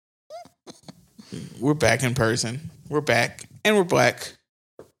We're back in person. We're back. And we're black.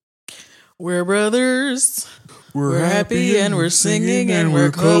 We're brothers. We're happy and we're singing and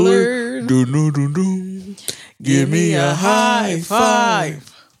we're colored. Give me a high five.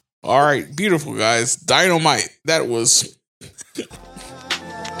 All right, beautiful guys. Dynamite. That was...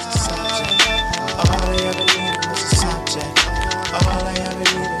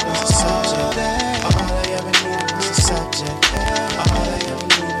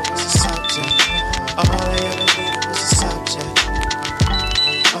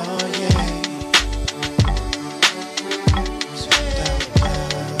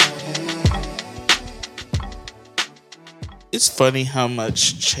 It's funny how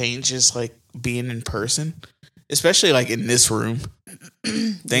much changes like being in person, especially like in this room.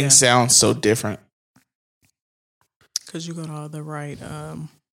 Things sound so different. Because you got all the right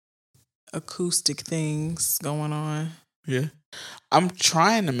acoustic things going on. Yeah. I'm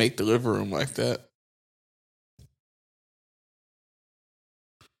trying to make the living room like that.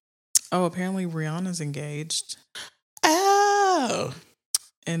 Oh, apparently Rihanna's engaged. Oh.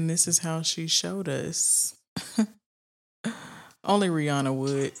 And this is how she showed us. Only Rihanna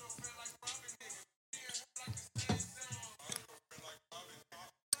would.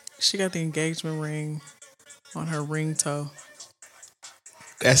 She got the engagement ring on her ring toe.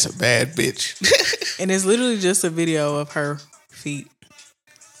 That's a bad bitch. And it's literally just a video of her feet.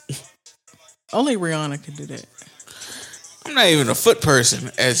 Only Rihanna could do that. I'm not even a foot person,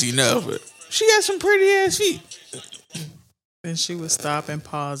 as you know, but she got some pretty ass feet. And she would stop and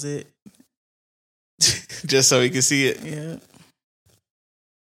pause it. Just so he could see it. Yeah.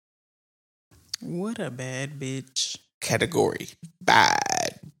 What a bad bitch. Category.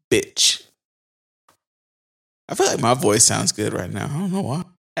 Bad bitch. I feel like my voice sounds good right now. I don't know why.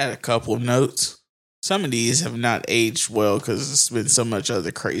 I had a couple of notes. Some of these have not aged well because there's been so much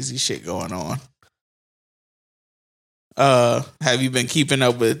other crazy shit going on. Have you been keeping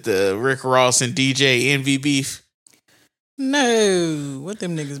up with the Rick Ross and DJ Envy beef? No. What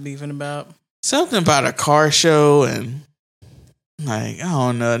them niggas beefing about? Something about a car show and like, I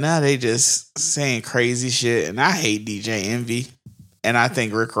don't know. Now they just saying crazy shit. And I hate DJ Envy. And I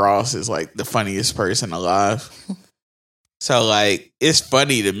think Rick Ross is like the funniest person alive. So like, it's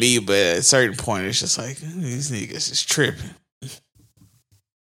funny to me, but at a certain point, it's just like, these niggas is tripping.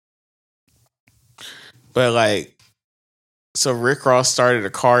 But like, so Rick Ross started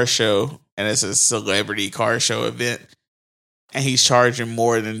a car show and it's a celebrity car show event. And he's charging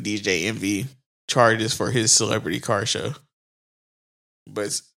more than DJ Envy charges for his celebrity car show.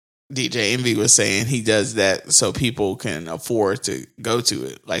 But DJ Envy was saying he does that so people can afford to go to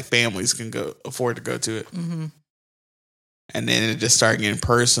it. Like families can afford to go to it. Mm-hmm. And then it just started getting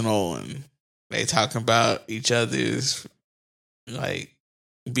personal and they talking about each other's like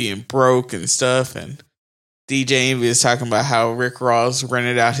being broke and stuff. And DJ Envy is talking about how Rick Ross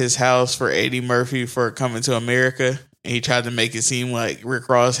rented out his house for Eddie Murphy for Coming to America. And he tried to make it seem like Rick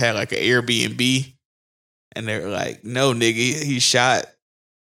Ross had like an Airbnb. And they were like, no, nigga, he shot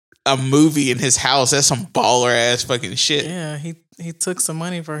a movie in his house. That's some baller ass fucking shit. Yeah, he took some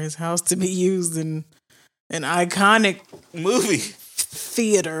money for his house to be used in an iconic movie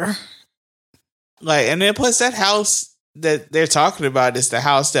theater. Like, and then plus that house that they're talking about is the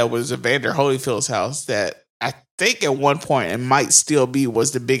house that was Evander Holyfield's house that I think at one point, it might still be,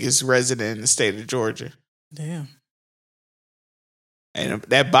 was the biggest resident in the state of Georgia. Damn. And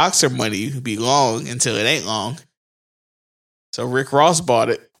that boxer money be long until it ain't long. So Rick Ross bought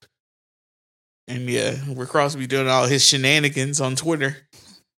it. And yeah, Rick Ross be doing all his shenanigans on Twitter.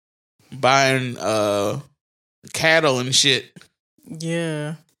 Buying cattle and shit.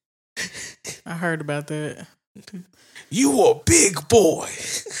 Yeah. I heard about that. You a big boy.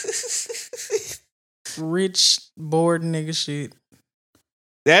 Rich, bored nigga shit.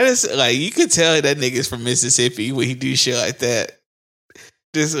 That is like, you could tell that nigga's from Mississippi when he do shit like that.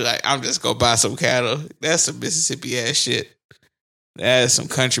 Just like, I'm just gonna buy some cattle. That's some Mississippi ass shit. That is some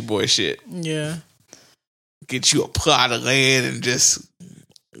country boy shit. Yeah. Get you a plot of land and just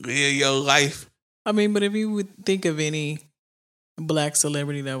live your life. I mean, but if you would think of any black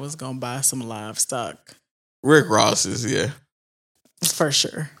celebrity that was gonna buy some livestock, Rick Ross is, yeah. For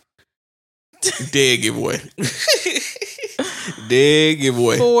sure. Dead giveaway. Dead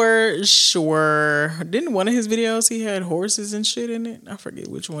giveaway. For sure. Didn't one of his videos, he had horses and shit in it? I forget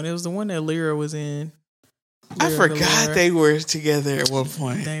which one. It was the one that Lyra was in. I forgot they were together at one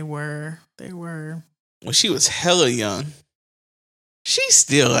point. They were. When she was hella young. She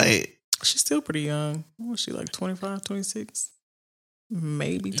still ain't. She's still pretty young. What was she, like 25, 26?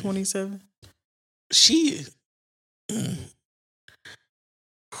 Maybe 27? She...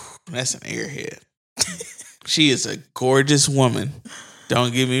 That's an airhead. She is a gorgeous woman.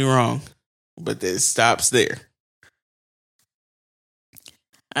 Don't get me wrong. But it stops there.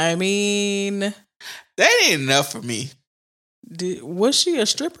 I mean, that ain't enough for me. Was she a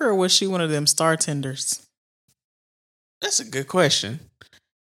stripper or was she one of them star tenders? That's a good question.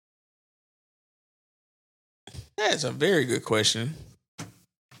 That's a very good question.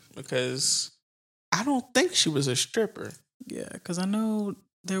 Because I don't think she was a stripper. Yeah, because I know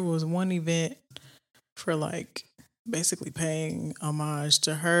there was one event for like basically paying homage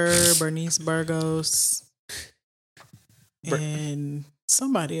to her, Bernice Burgos, and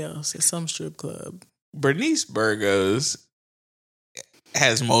somebody else at some strip club. Bernice Burgos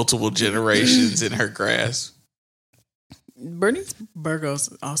has multiple generations in her grasp. Bernice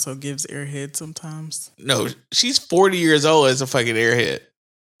Burgos also gives airhead sometimes. No, she's 40 years old as a fucking airhead.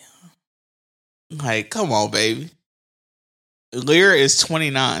 Like, come on, baby. Lyra is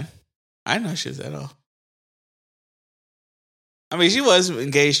 29. I know she was that old. I mean, she was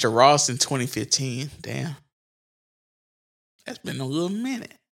engaged to Ross in 2015. Damn. That's been a little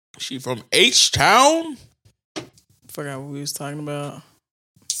minute. She from H-Town? Forgot what we was talking about.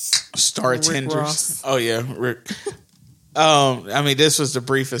 Star Tenders. Ross. Oh, yeah. Rick. I mean, this was the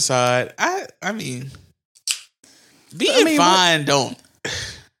brief aside. I mean, being fine don't...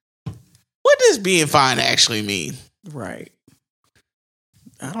 What does being fine actually mean? Right.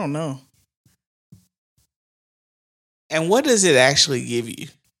 I don't know. And what does it actually give you?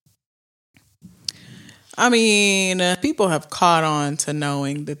 I mean, people have caught on to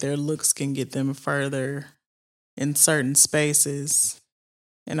knowing that their looks can get them further in certain spaces.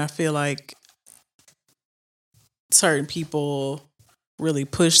 And I feel like certain people really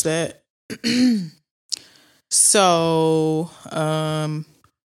push that. So,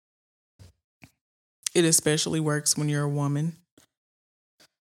 it especially works when you're a woman.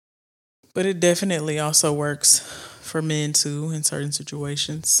 But it definitely also works for men too in certain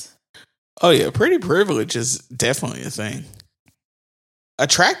situations. Oh yeah, pretty privilege is definitely a thing.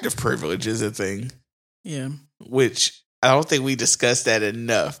 Attractive privilege is a thing. Yeah. Which I don't think we discussed that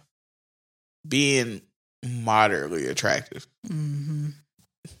enough. Being moderately attractive. Mm-hmm.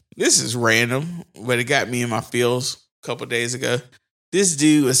 This is random, but it got me in my feels a couple days ago. This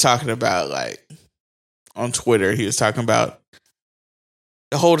dude was talking about, like, on Twitter, he was talking about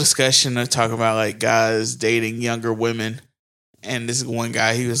the whole discussion of talking about, like, guys dating younger women. And this one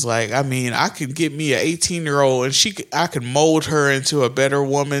guy, he was like, I mean, I could get me an 18-year-old and I could mold her into a better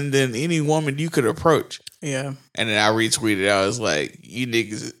woman than any woman you could approach. Yeah. And then I retweeted, I was like, you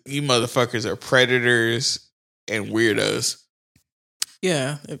niggas, you motherfuckers are predators and weirdos.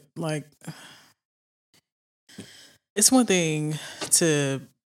 Yeah. It's one thing to,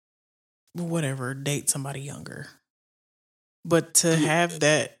 date somebody younger. But to have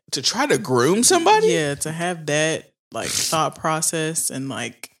that... To try to groom somebody? Yeah, to have that, like, thought process and,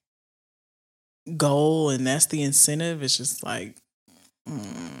 like, goal, and that's the incentive, it's just like...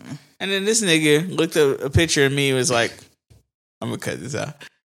 And then this nigga looked at a picture of me and was like, I'm going to cut this out.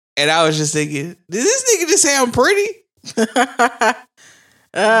 And I was just thinking, did this nigga just say I'm pretty?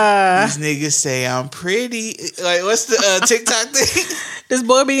 These niggas say I'm pretty. Like, what's the TikTok thing? This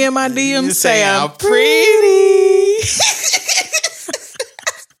boy be in my DMs say I'm pretty.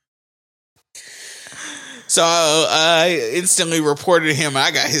 So I instantly reported him.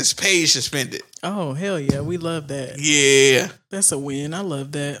 I got his page suspended. Oh, hell yeah. We love that. Yeah. That's a win. I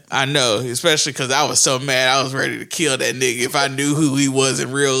love that. I know, especially because I was so mad. I was ready to kill that nigga. If I knew who he was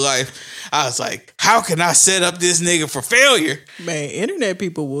in real life, I was like, how can I set up this nigga for failure? Man, internet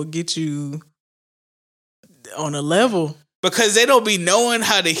people will get you on a level. Because they don't be knowing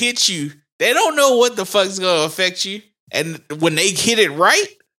how to hit you. They don't know what the fuck's going to affect you. And when they hit it right,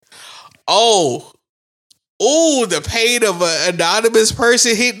 the pain of an anonymous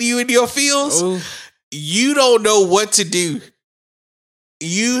person hitting you in your feels, you don't know what to do.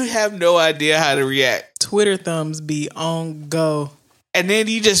 You have no idea how to react. Twitter thumbs be on go. And then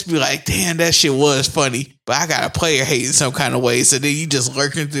you just be like, damn, that shit was funny, but I got a player hate in some kind of way. So then you just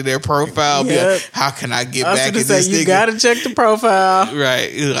lurking through their profile. Yep. Be like, how can I get back at this nigga? You gotta check the profile.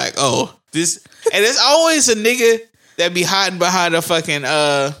 Right. You're like, this. And it's always a nigga that be hiding behind a fucking,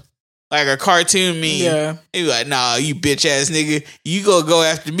 like a cartoon meme. Yeah. He be like, nah, you bitch ass nigga. You go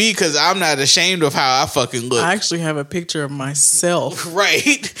after me because I'm not ashamed of how I fucking look. I actually have a picture of myself.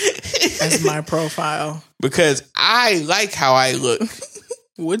 Right. As my profile. Because I like how I look.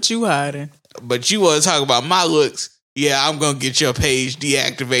 What you hiding? But you want to talk about my looks. Yeah, I'm going to get your page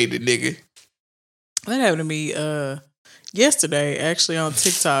deactivated, nigga. That happened to me yesterday. Actually, on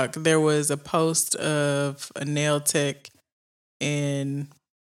TikTok, there was a post of a nail tech in... I think it was in Texas. And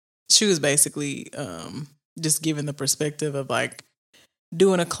he was like, she was basically just giving the perspective of like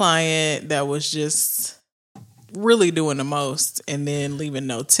doing a client that was just really doing the most and then leaving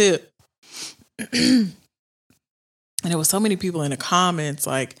no tip. And there was so many people in the comments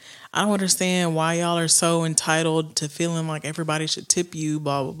like, I don't understand why y'all are so entitled to feeling like everybody should tip you,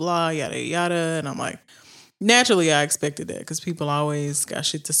 blah, blah, blah, yada, yada. And I'm like, naturally, I expected that because people always got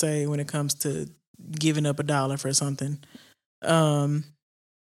shit to say when it comes to giving up $1 for something. And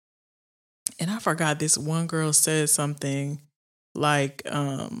I forgot, this one girl said something like,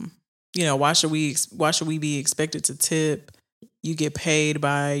 why should we be expected to tip? You get paid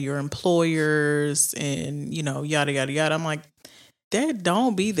by your employers and, yada, yada, yada. I'm like, that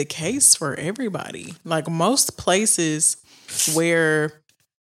don't be the case for everybody. Like most places where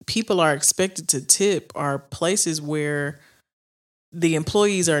people are expected to tip are places where the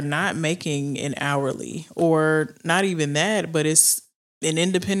employees are not making an hourly, or not even that, but it's an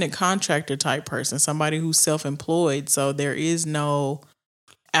independent contractor type person, somebody who's self-employed. So there is no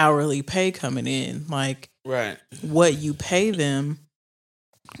hourly pay coming in. Like, right, what you pay them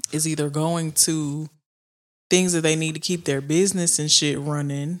is either going to things that they need to keep their business and shit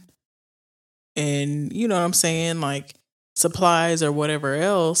running, and you know what I'm saying, like supplies or whatever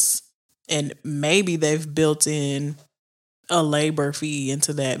else. And maybe they've built in a labor fee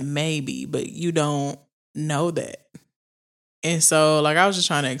into that, maybe, but you don't know that. And so like I was just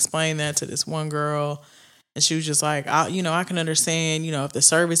trying to explain that to this one girl, and she was just like, I can understand, if the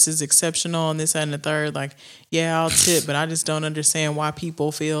service is exceptional and this, that, and the third, like, yeah, I'll tip, but I just don't understand why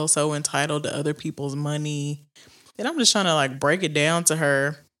people feel so entitled to other people's money. And I'm just trying to like break it down to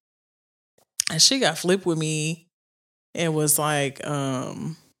her. And she got flipped with me and was like,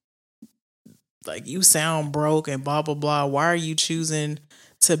 you sound broke and blah, blah, blah. Why are you choosing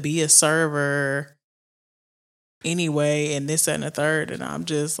to be a server anyway? And this, that, and the third. And I'm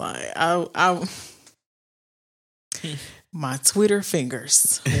just like, my Twitter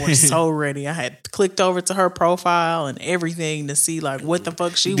fingers were so ready. I had clicked over to her profile and everything to see like what the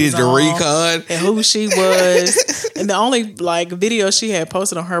fuck she was on recon and who she was. And the only like video she had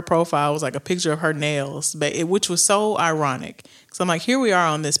posted on her profile was like a picture of her nails, but which was so ironic. So I'm like, here we are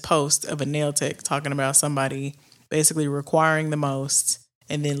on this post of a nail tech talking about somebody basically requiring the most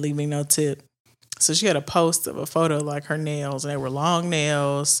and then leaving no tip. So she had a post of a photo of like her nails, and they were long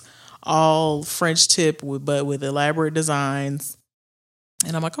nails, all French tip, but with elaborate designs.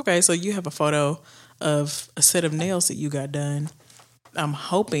 And I'm like, okay, so you have a photo of a set of nails that you got done. I'm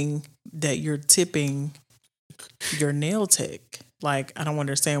hoping that you're tipping your nail tech. Like, I don't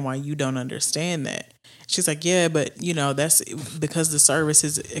understand why you don't understand that. She's like, yeah, but that's because the service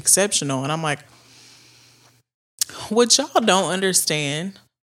is exceptional. And I'm like, what y'all don't understand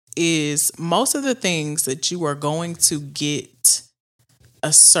is most of the things that you are going to get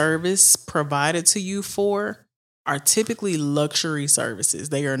a service provided to you for are typically luxury services.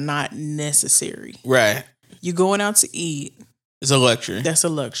 They are not necessary. Right. You going out to eat. It's a luxury. That's a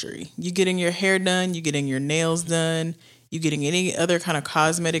luxury. You getting your hair done. You getting your nails done. You getting any other kind of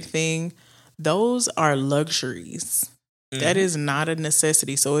cosmetic thing. Those are luxuries. Mm-hmm. That is not a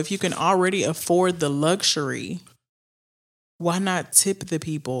necessity. So if you can already afford the luxury, why not tip the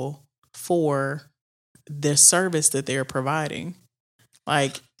people for the service that they're providing?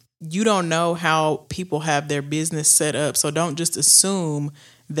 Like, you don't know how people have their business set up, so don't just assume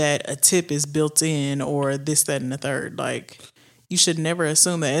that a tip is built in or this, that, and the third. Like, you should never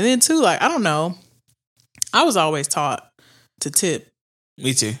assume that. And then too, like, I don't know. I was always taught to tip.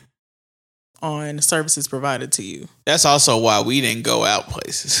 Me too. On services provided to you. That's also why we didn't go out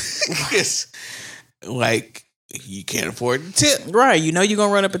places. Like, you can't afford to tip. Right. You're going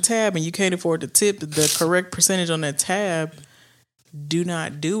to run up a tab and you can't afford to tip the correct percentage on that tab. Do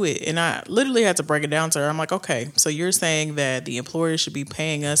not do it. And I literally had to break it down to her. I'm like, okay, so you're saying that the employer should be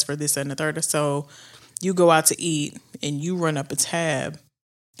paying us for this and the third. So you go out to eat and you run up a tab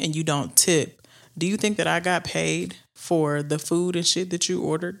and you don't tip. Do you think that I got paid for the food and shit that you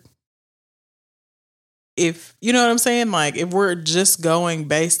ordered? If you know what I'm saying? Like, if we're just going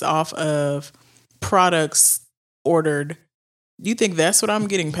based off of products ordered, do you think that's what I'm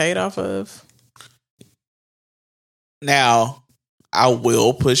getting paid off of? Now, I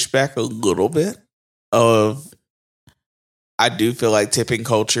will push back a little bit of, I do feel like tipping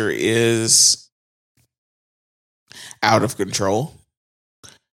culture is out of control,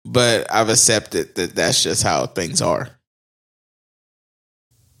 but I've accepted that that's just how things are.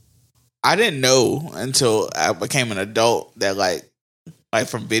 I didn't know until I became an adult that like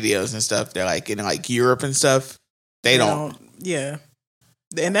from videos and stuff, they're like in like Europe and stuff, they don't. Yeah.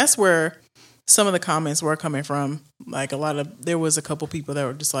 And that's where some of the comments were coming from. Like there was a couple people that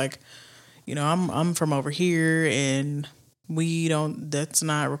were just like, I'm from over here and that's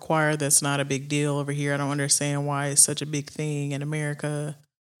not required. That's not a big deal over here. I don't understand why it's such a big thing in America.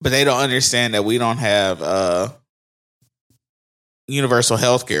 But they don't understand that we don't have universal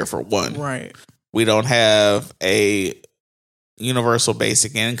health care, for one. Right. We don't have a universal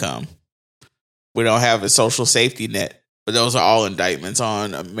basic income. We don't have a social safety net. But those are all indictments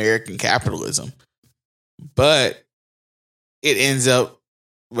on American capitalism. But it ends up,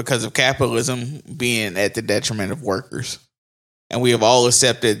 because of capitalism, being at the detriment of workers. And we have all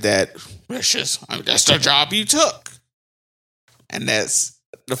accepted that that's the job you took. And that's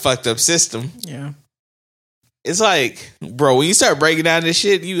the fucked up system. Yeah. It's like, bro, when you start breaking down this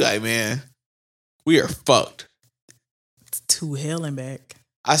shit, you like, man, we are fucked. It's to hell and back.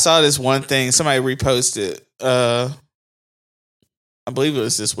 I saw this one thing, somebody reposted, I believe it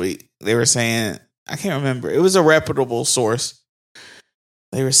was this week. They were saying, I can't remember. It was a reputable source.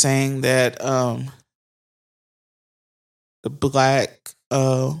 They were saying that the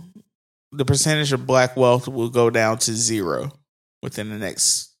percentage of black wealth will go down to 0 within the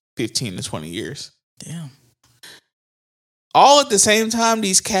next 15 to 20 years. Damn. All at the same time,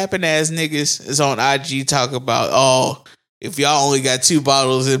 these capping ass niggas is on IG talking about, if y'all only got 2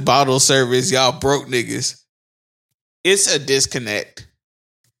 bottles in bottle service, y'all broke niggas. It's a disconnect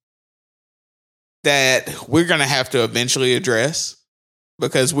that we're going to have to eventually address,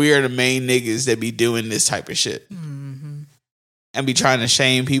 because we are the main niggas that be doing this type of shit. Mm-hmm. And be trying to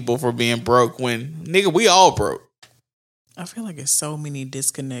shame people for being broke when, nigga, we all broke. I feel like it's so many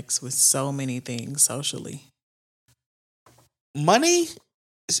disconnects with so many things socially. Money,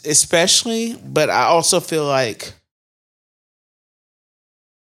 especially, but I also feel like,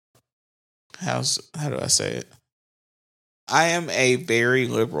 how do I say it? I am a very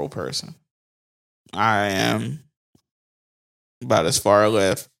liberal person. I am about as far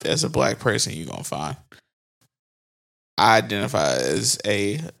left as a black person you're going to find. I identify as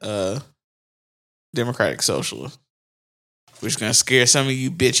a democratic socialist, which is going to scare some of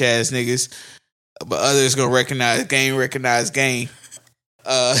you bitch ass niggas, but others going to recognize game.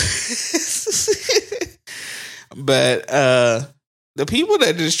 But the people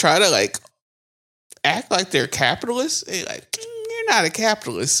that just try to like act like they're capitalists, they're like, you're not a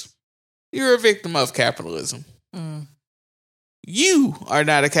capitalist. You're a victim of capitalism. Mm. You are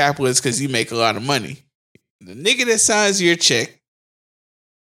not a capitalist because you make a lot of money. The nigga that signs your check,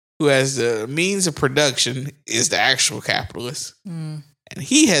 who has the means of production, is the actual capitalist. Mm. And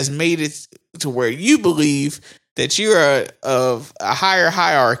he has made it to where you believe that you're of a higher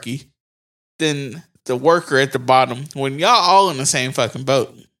hierarchy than the worker at the bottom, when y'all all in the same fucking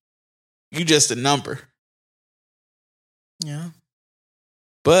boat. You just a number. Yeah.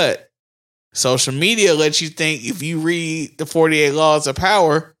 But social media lets you think, if you read the 48 Laws of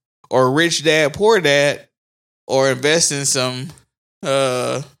Power or Rich Dad, Poor Dad, or invest in some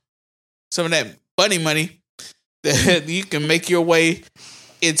of that bunny money, that you can make your way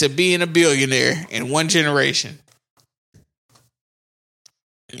into being a billionaire in one generation.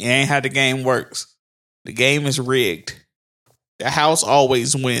 It ain't how the game works. The game is rigged. The house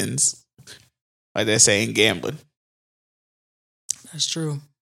always wins. Like they say in gambling. That's true.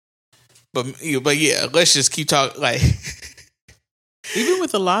 But yeah, let's just keep talking. Like, even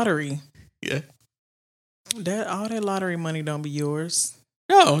with the lottery, yeah, all that lottery money don't be yours.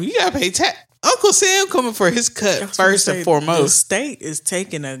 No, you gotta pay tax. Uncle Sam coming for his cut first and foremost. The state is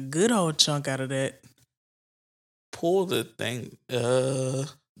taking a good old chunk out of that. Pull the thing, the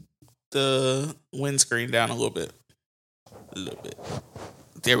windscreen down a little bit.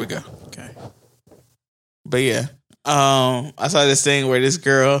 There we go. Okay. But yeah, I saw this thing where this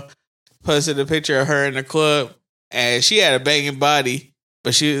girl posted a picture of her in the club, and she had a banging body,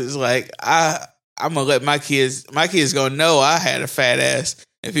 but she was like, I'm gonna let my kids gonna know I had a fat ass.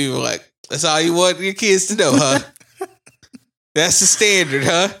 And people were like, that's all you want your kids to know, huh? That's the standard,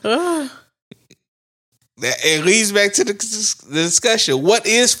 huh? It leads back to the discussion. What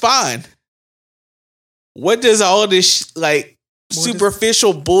is fine? What does all of this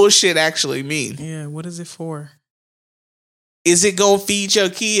superficial bullshit actually mean? Yeah, what is it for? Is it gonna feed your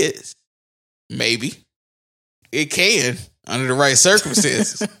kids? Maybe. It can, under the right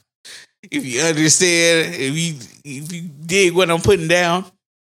circumstances. If you understand, if you dig what I'm putting down.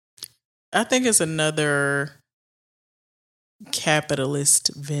 I think it's another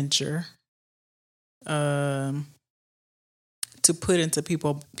capitalist venture to put into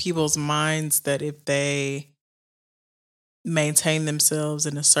people's minds that if they maintain themselves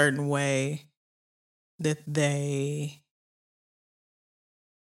in a certain way, that they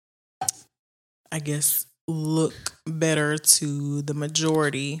I guess, look better to the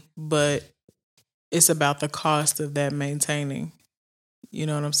majority, but it's about the cost of that maintaining. You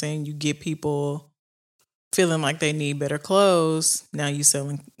know what I'm saying? You get people feeling like they need better clothes. Now you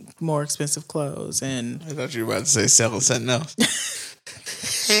selling more expensive clothes. And I thought you were about to say selling something else.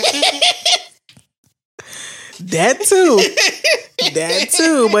 That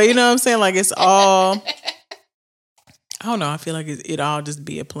too. But you know what I'm saying? Like, it's all, I don't know. I feel like it all just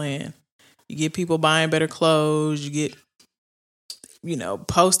be a plan. You get people buying better clothes. You get,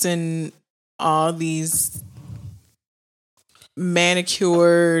 posting all these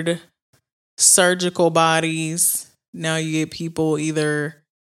manicured surgical bodies. Now you get people either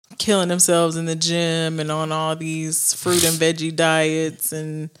killing themselves in the gym and on all these fruit and veggie diets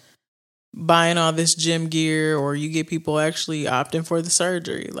and buying all this gym gear, or you get people actually opting for the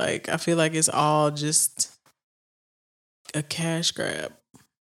surgery. Like, I feel like it's all just a cash grab.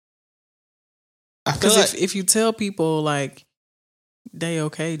 Because if you tell people like they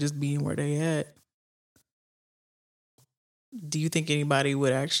okay just being where they at, do you think anybody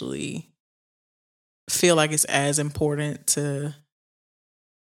would actually feel like it's as important to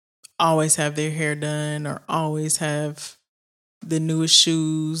always have their hair done or always have the newest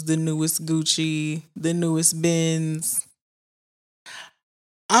shoes, the newest Gucci, the newest Benz?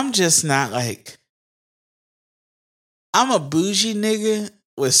 I'm just not like, I'm a bougie nigga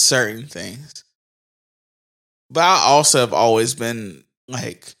with certain things. But I also have always been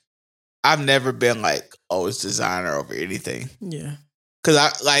like, I've never been like, oh, it's designer over anything. Yeah.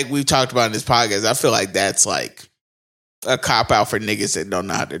 Because we've talked about in this podcast, I feel like that's like a cop out for niggas that don't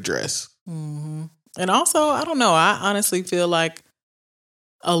know how to dress. Mm-hmm. And also, I don't know. I honestly feel like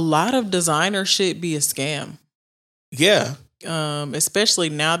a lot of designer shit be a scam. Yeah. Especially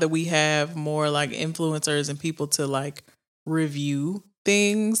now that we have more like influencers and people to like review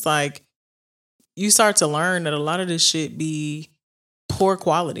things. Like, you start to learn that a lot of this shit be poor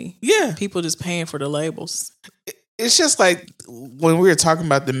quality. Yeah. People just paying for the labels. It's just like when we were talking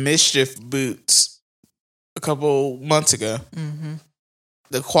about the Mischief boots a couple months ago. Mm-hmm.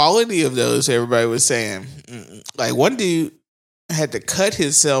 The quality of those, everybody was saying, like, one dude had to cut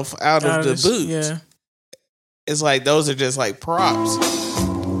himself out of the boots. Yeah. It's like those are just like props.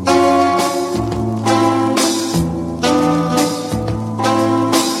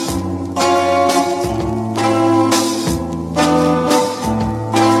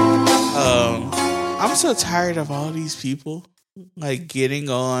 I'm so tired of all these people like getting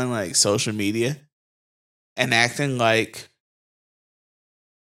on like social media and acting like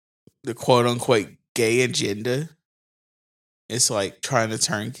the quote unquote gay agenda is like trying to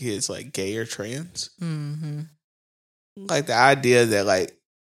turn kids like gay or trans. Mm-hmm. Like the idea that like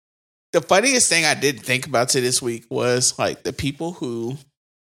the funniest thing I didn't think about to this week was like the people who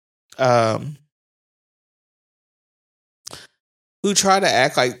try to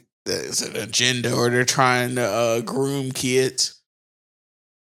act like there's an agenda or they're trying to groom kids.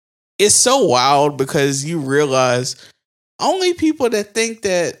 It's so wild because you realize only people that think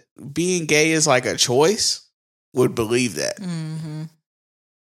that being gay is like a choice would believe that. Mm-hmm.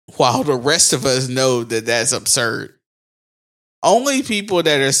 While the rest of us know that that's absurd. Only people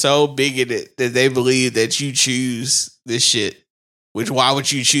that are so bigoted that they believe that you choose this shit, which why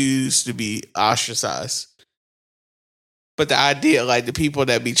would you choose to be ostracized? But the idea, like the people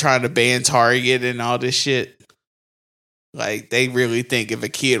that be trying to ban Target and all this shit, like they really think if a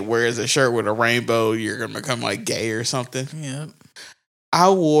kid wears a shirt with a rainbow, you're going to become like gay or something. Yeah. I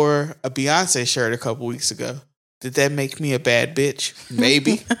wore a Beyonce shirt a couple weeks ago. Did that make me a bad bitch?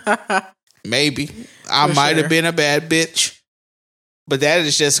 Maybe. Maybe. I might have been a bad bitch. But that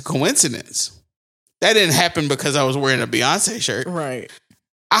is just a coincidence. That didn't happen because I was wearing a Beyonce shirt. Right.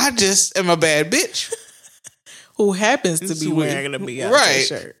 I just am a bad bitch. Who happens to be wearing a Beyonce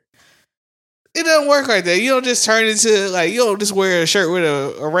shirt. It doesn't work like that. You don't just turn into, like, you don't just wear a shirt with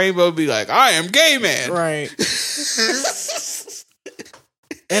a rainbow and be like, I am gay man. Right.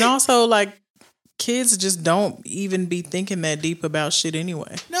 And also, like, kids just don't even be thinking that deep about shit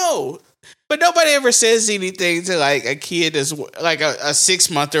anyway. No. But nobody ever says anything to, like, a kid that's, like, a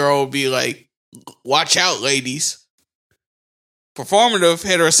 6-month-old be like, watch out, ladies. Performative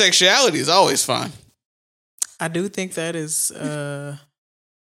heterosexuality is always fun. I do think that is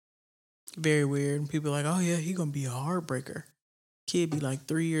very weird. People are like, oh yeah, he gonna be a heartbreaker. Kid be like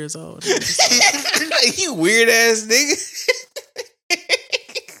 3 years old. Like, you weird ass nigga.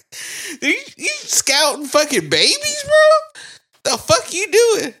 you scouting fucking babies, bro? The fuck you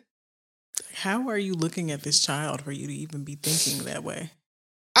doing? How are you looking at this child for you to even be thinking that way?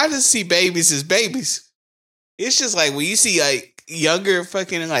 I just see babies as babies. It's just like when you see like younger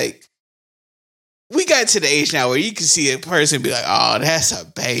fucking like we got to the age now where you can see a person and be like, oh, that's a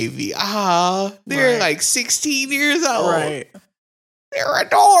baby. Oh, they're like 16 years old. Right. They're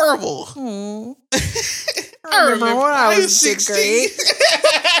adorable. I remember when I was 16.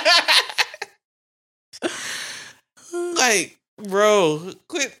 Like, bro,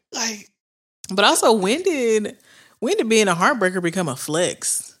 quit. Like, but also, when did being a heartbreaker become a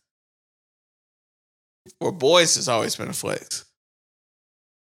flex? For boys, it's always been a flex.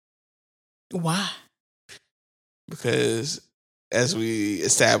 Why? Because, as we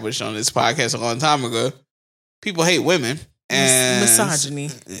established on this podcast a long time ago, people hate women. And misogyny.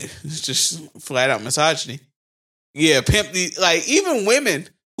 It's just flat out misogyny. Yeah, like, even women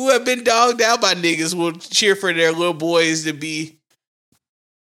who have been dogged out by niggas will cheer for their little boys to be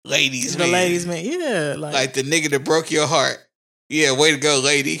ladies' man. Ladies' man, yeah. Like the nigga that broke your heart. Yeah, way to go,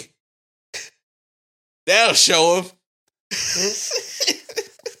 lady. That'll show him.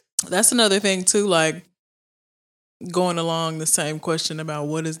 That's another thing too, like going along the same question about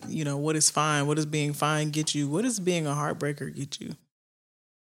what is fine, what does being fine get you? What does being a heartbreaker get you?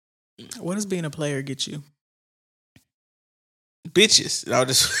 What does being a player get you? Bitches. No,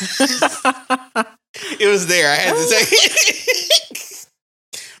 just it was there. I had to say it.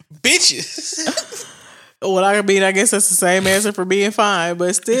 Bitches. Well, I mean, I guess that's the same answer for being fine,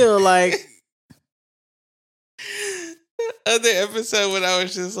 but still, like, other episode when I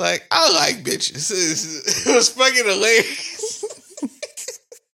was just like, I like bitches. It was fucking hilarious.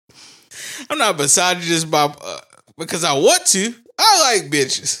 I'm not misogynist because I want to. I like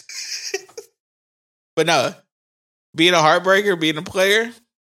bitches. But no, being a heartbreaker, being a player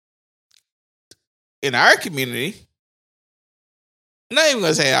in our community, I'm not even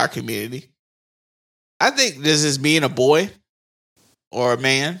going to say our community. I think this is being a boy or a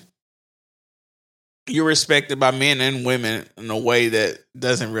man. You're respected by men and women in a way that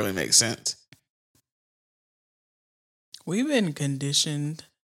doesn't really make sense. We've been conditioned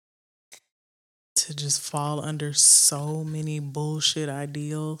to just fall under so many bullshit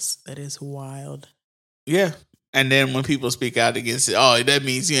ideals that is wild. Yeah. And then when people speak out against it, oh, that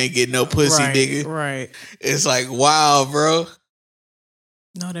means you ain't getting no pussy, nigga. Right. It's like, wow, bro.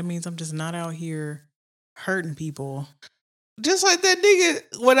 No, that means I'm just not out here hurting people. Just like that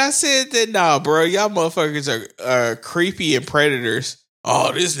nigga, when I said that, nah, bro, y'all motherfuckers are creepy and predators.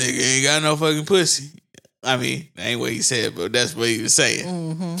 Oh, this nigga ain't got no fucking pussy. I mean, that ain't what he said, but that's what he was saying.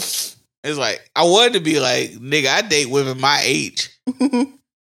 Mm-hmm. It's like, I wanted to be like, nigga, I date women my age.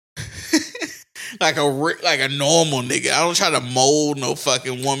 like a normal nigga. I don't try to mold no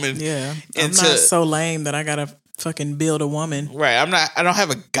fucking woman. Yeah. I'm not so lame that I gotta fucking build a woman. Right. I don't have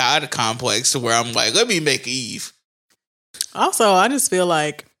a god complex to where I'm like, let me make Eve. Also, I just feel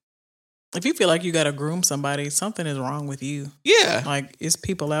like if you feel like you gotta groom somebody, something is wrong with you. Yeah. Like, it's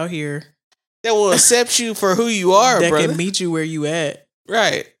people out here that will accept you for who you are, that brother. Can meet you where you at.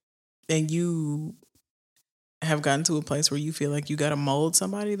 Right. And you have gotten to a place where you feel like you gotta mold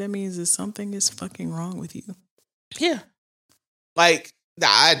somebody, that means that something is fucking wrong with you. Yeah. Like, the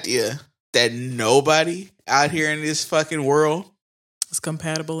idea that nobody out here in this fucking world is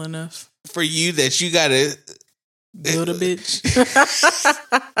compatible enough for you that you gotta build a bitch.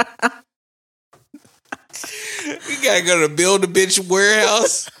 You gotta go to build a bitch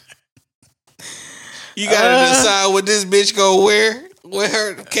warehouse. You gotta decide what this bitch gonna wear, what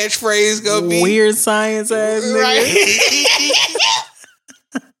her catchphrase gonna be. Weird science ass nigga. Right.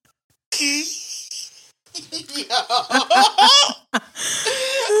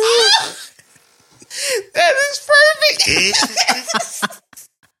 That is perfect.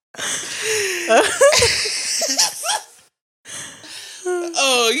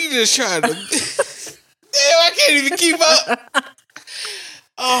 Oh, you just trying to... Damn, I can't even keep up.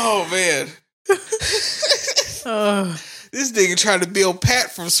 Oh, man. This nigga trying to build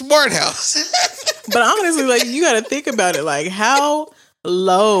Pat from Smart House. But honestly, like, you got to think about it. Like, how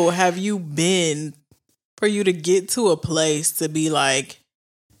low have you been for you to get to a place to be like,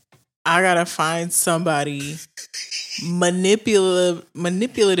 I got to find somebody manipulative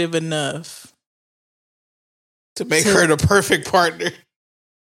enough to make her the perfect partner.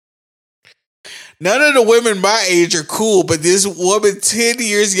 None of the women my age are cool, but this woman 10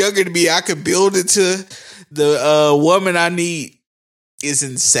 years younger than me, I could build into the woman I need is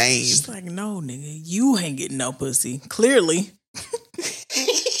insane. She's like, no, nigga, you ain't getting no pussy. Clearly.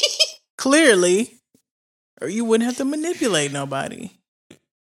 Clearly. Or you wouldn't have to manipulate nobody.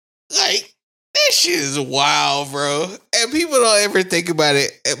 Like, that shit is wild, bro. And people don't ever think about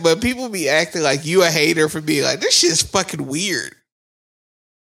it, but people be acting like you a hater for being like, this shit's fucking weird.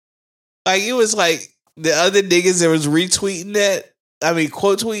 Like, it was like the other niggas that was retweeting that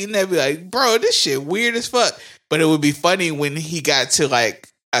quote tweeting that, be like, bro, this shit weird as fuck. But it would be funny when he got to like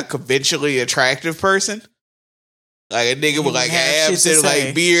a conventionally attractive person. Like a nigga with like abs and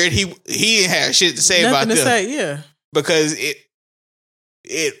like beard. He didn't have shit to say about them. Yeah. Because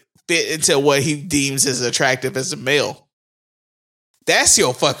it fit into what he deems as attractive as a male. That's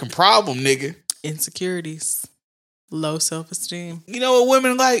your fucking problem, nigga. Insecurities. Low self-esteem. You know what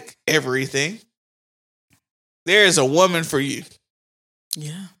women like? Everything. There is a woman for you.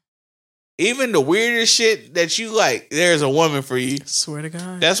 Yeah. Even the weirdest shit that you like, there's a woman for you. Swear to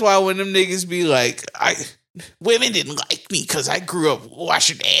God. That's why when them niggas be like, women didn't like me because I grew up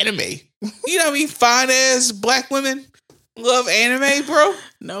watching anime. You know what I mean? Fine ass black women love anime, bro.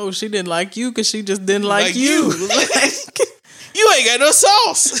 No, she didn't like you because she just didn't like you. You ain't got no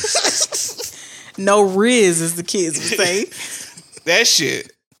sauce. No Riz, as the kids would say. That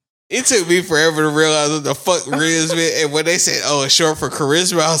shit. It took me forever to realize what the fuck Riz meant. And when they said, oh, it's short for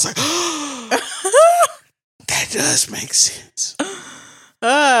charisma, I was like, that does make sense.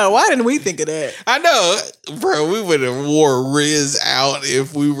 Why didn't we think of that? I know, bro. We would have wore Riz out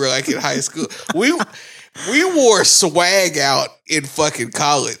if we were like in high school. We wore swag out in fucking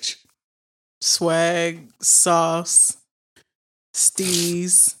college. Swag, sauce,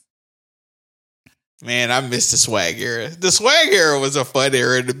 steez. Man, I miss the swag era. The swag era was a fun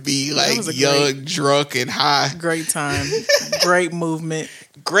era to be like young, drunk, and high. Great time. Great movement.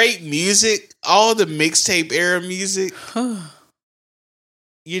 Great music. All the mixtape era music.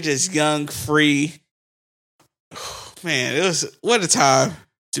 You're just young, free. Man, it was what a time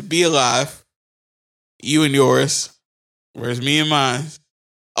to be alive. You and yours. Whereas me and mine.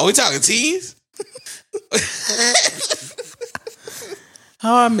 Oh, we talking teens?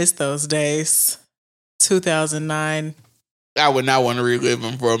 Oh, I miss those days. 2009. I would not want to relive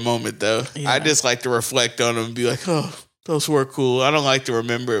them for a moment, though. Yeah. I just like to reflect on them and be like, oh, those were cool. I don't like to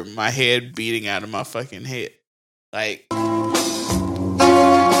remember my head beating out of my fucking head. Like...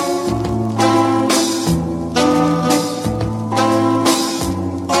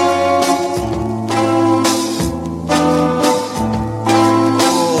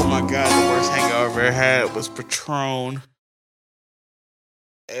 had was Patron.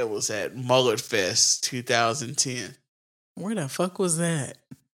 It was at Mullet Fest 2010. Where the fuck was that?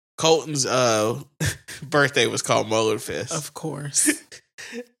 Colton's birthday was called Mullet Fest. Of course.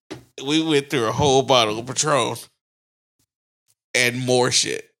 We went through a whole bottle of Patron and more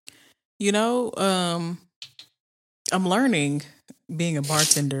shit. You know, I'm learning being a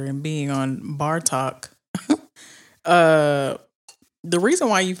bartender and being on Bar Talk. The reason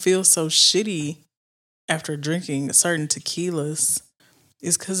why you feel so shitty after drinking certain tequilas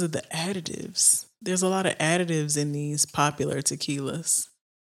is because of the additives. There's a lot of additives in these popular tequilas.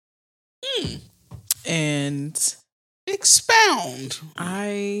 And expound.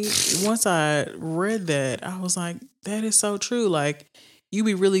 Once I read that, I was like, that is so true. Like, you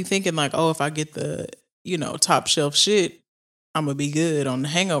be really thinking like, oh, if I get the, top shelf shit, I'm going to be good on the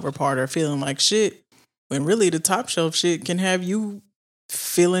hangover part or feeling like shit. When really the top shelf shit can have you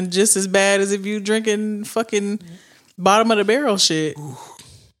feeling just as bad as if you drinking fucking bottom of the barrel shit. Ooh.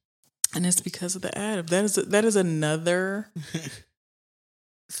 And it's because of the additive. That is another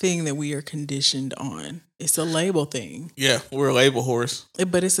thing that we are conditioned on. It's a label thing. Yeah, we're a label horse.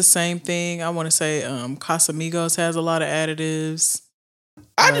 But it's the same thing. I want to say Casamigos has a lot of additives.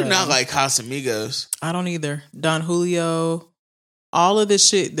 I do not like Casamigos. I don't either. Don Julio. All of this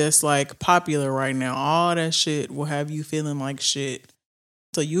shit that's like popular right now, all that shit will have you feeling like shit.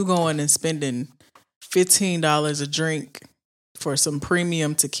 So you going and spending $15 a drink for some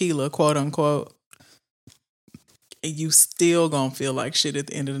premium tequila, quote unquote, and you still gonna feel like shit at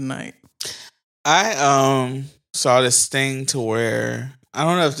the end of the night. I saw this thing to where I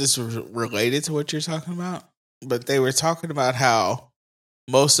don't know if this was related to what you're talking about, but they were talking about how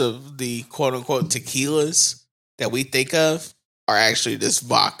most of the quote unquote tequilas that we think of are actually just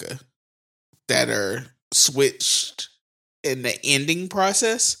vodka that are switched in the ending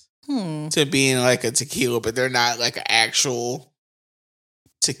process to being like a tequila, but they're not like an actual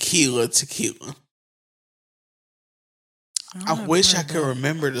tequila. I wish I could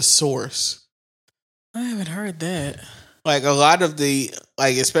remember the source. I haven't heard that. Like a lot of the,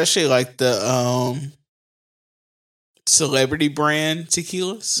 like especially like the celebrity brand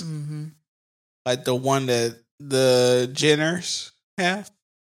tequilas, like the one that the Jenners have.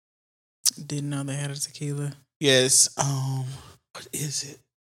 Didn't know they had a tequila. Yes. What is it?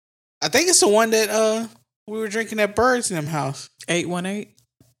 I think it's the one that we were drinking at Birds in them house. 818?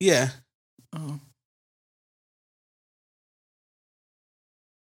 Yeah. Oh.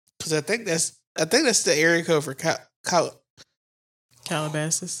 Because I think that's the area code for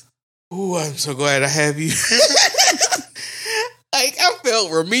Calabasas. Ooh, I'm so glad I have you. Like, I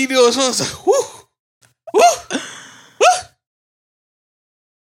felt remedial. So I was like, whoo, whoo, whoo.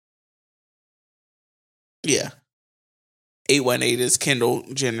 Yeah. 818 is Kendall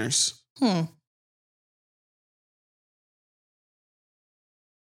Jenner's. But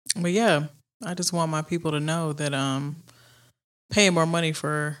yeah, I just want my people to know that paying more money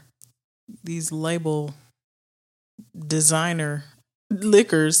for these label designer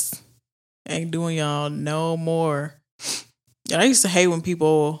liquors ain't doing y'all no more. And I used to hate when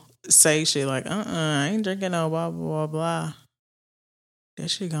people say shit like, I ain't drinking no blah, blah, blah, blah. That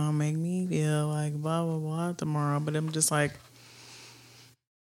shit gonna make me feel like blah, blah, blah tomorrow. But I'm just like,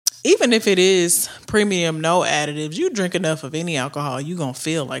 even if it is premium, no additives, you drink enough of any alcohol, you gonna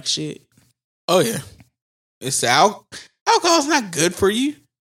feel like shit. Oh, yeah. It's alcohol's not good for you.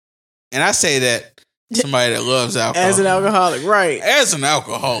 And I say that somebody that loves alcohol. As an alcoholic, right. As an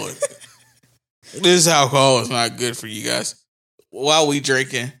alcoholic. This alcohol is not good for you guys. While we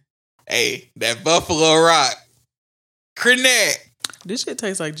drinking, hey, that Buffalo Rock Crenette. This shit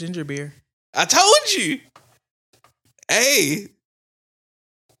tastes like ginger beer. I told you. Hey.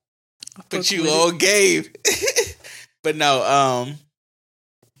 But you all gave. But no,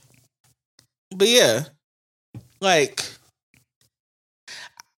 but yeah. Like,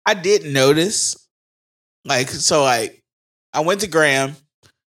 I did notice. Like, so like, I went to Graham.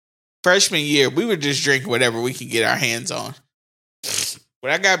 Freshman year, we would just drink whatever we could get our hands on.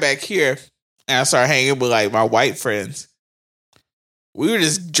 When I got back here and I started hanging with like my white friends, we were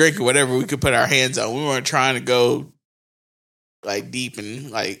just drinking whatever we could put our hands on. We weren't trying to go like deep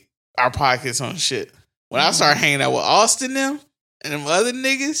in like our pockets on shit. When I started hanging out with Austin them and them other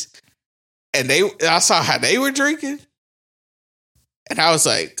niggas, and I saw how they were drinking, and I was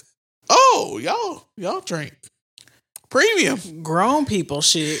like, "Oh, y'all drink premium, grown people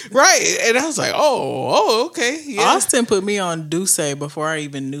shit." Right. And I was like, oh, okay. Yeah. Austin put me on Douce before I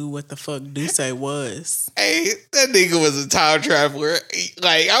even knew what the fuck Douce was. Hey, that nigga was a time traveler.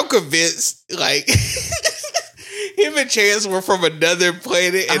 Like, I'm convinced, like, him and Chance were from another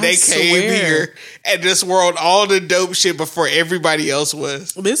planet and they came here and just world all the dope shit before everybody else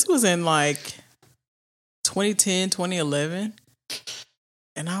was. This was in like 2010, 2011.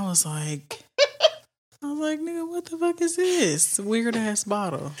 And I was like, nigga, what the fuck is this weird ass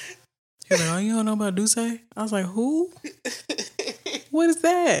bottle? He's like, oh, you don't know about Douce? I was like, who? What is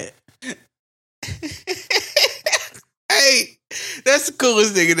that? Hey, that's the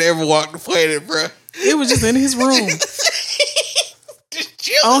coolest nigga that ever walked the planet, bro. It was just in his room. Just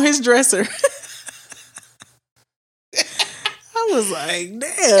chilling. On his dresser. I was like,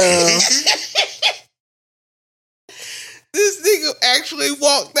 damn. This nigga actually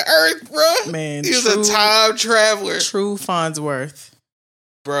walked the earth, bro. Man, he was a time traveler. True Farnsworth.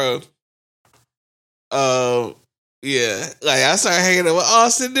 Bro. Yeah. Like, I started hanging out with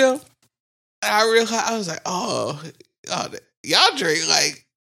Austin now. And I realized, I was like, oh, y'all drink like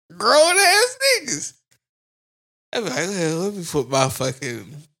grown ass niggas. I was like, let me put my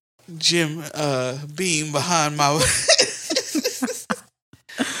fucking gym beam behind my...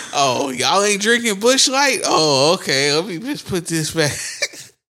 Oh, y'all ain't drinking Busch Light? Oh, okay. Let me just put this back.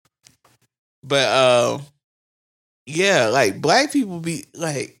 But, yeah, like, black people be,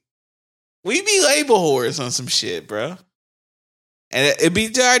 like, we be label whores on some shit, bro. And it be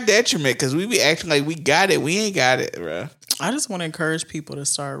to our detriment, because we be acting like we got it. We ain't got it, bro. I just want to encourage people to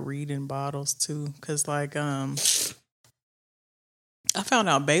start reading bottles, too. Because, like, I found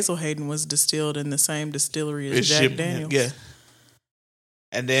out Basil Hayden was distilled in the same distillery as Jack Daniels. Yeah.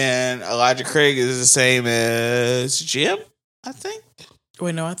 And then Elijah Craig is the same as Jim, I think.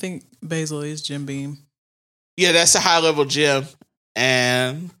 Wait, no, I think Basil is Jim Beam. Yeah, that's a high level Jim.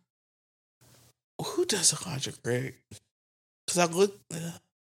 And who does Elijah Craig? Because I look.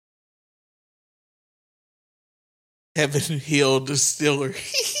 Heaven Hill Distillery.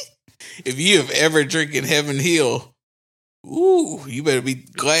 If you have ever drinking Heaven Hill, ooh, you better be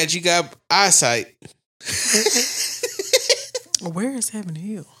glad you got eyesight. Where is Heaven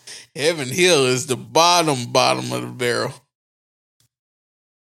Hill? Heaven Hill is the bottom of the barrel.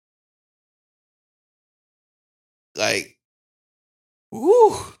 Like,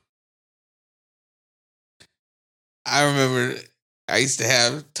 woo. I remember I used to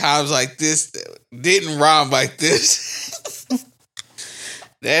have times like this that didn't rhyme like this.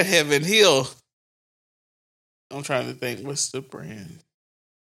 That Heaven Hill. I'm trying to think, what's the brand?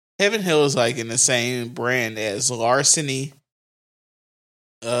 Heaven Hill is like in the same brand as Larceny.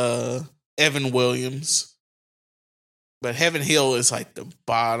 Evan Williams, but Heaven Hill is like the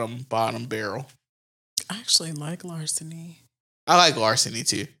bottom barrel. I actually like Larceny. I like Larceny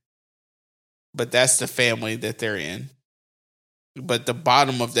too. But that's the family that they're in. But the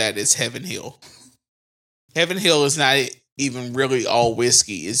bottom of that is Heaven Hill. Heaven Hill is not even really all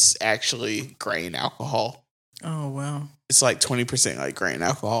whiskey. It's actually grain alcohol. Oh, wow. It's like 20% like grain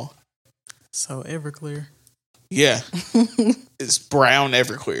alcohol. So Everclear. Yeah. It's brown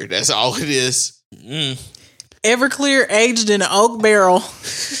Everclear. That's all it is. Everclear aged in an oak barrel.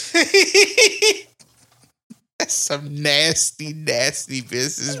 That's some nasty, nasty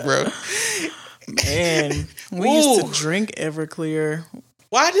business, bro. Man, we used to drink Everclear.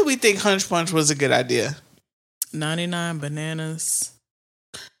 Why did we think Hunch Punch was a good idea? 99 bananas.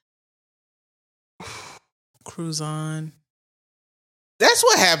 Cruise on. That's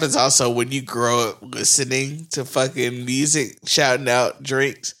what happens also when you grow up listening to fucking music, shouting out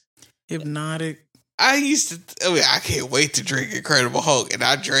drinks. Hypnotic. I can't wait to drink Incredible Hulk. And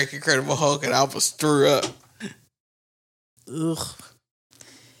I drank Incredible Hulk and I almost threw up. Ugh.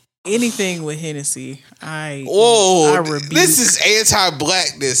 Anything with Hennessy, I rebuke. This is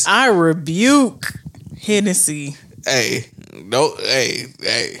anti-blackness. I rebuke Hennessy. Hey. Now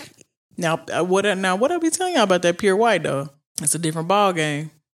what I be telling y'all about that pure white though? It's a different ball game.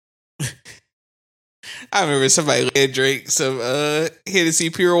 I remember somebody let me drink some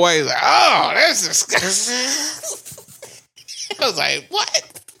Hennessy pure white. Like, oh, that's disgusting. I was like,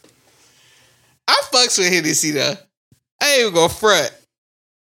 what? I fucks with Hennessy though. I ain't even gonna front.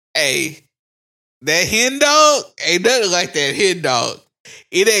 Hey, that hen dog ain't nothing like that hen dog.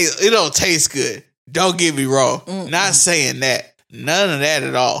 It don't taste good. Don't get me wrong. Not saying that. None of that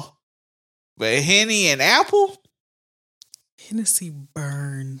at all. But Henny and apple? Hennessy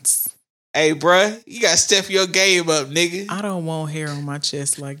burns. Hey, bruh, you gotta step your game up, nigga. I don't want hair on my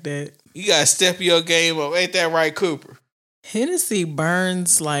chest like that. You gotta step your game up. Ain't that right, Cooper? Hennessy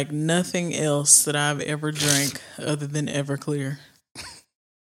burns like nothing else that I've ever drank other than Everclear.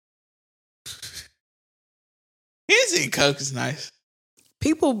 Hennessy and Coke is nice.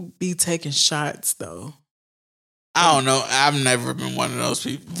 People be taking shots though. I don't know. I've never been one of those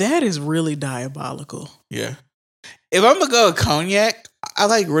people. That is really diabolical. Yeah. If I'm gonna go with cognac, I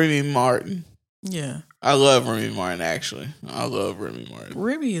like Remy Martin. Yeah. I love Remy Martin, actually. I love Remy Martin.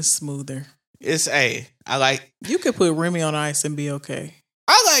 Remy is smoother. I like... You could put Remy on ice and be okay.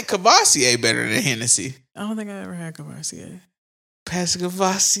 I like Cavassier better than Hennessy. I don't think I ever had Cavassier. Pass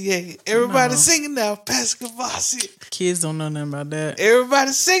Cavassier. Everybody singing now. Pass Cavassier. Kids don't know nothing about that.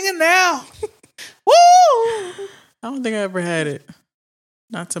 Everybody singing now. Woo! I don't think I ever had it.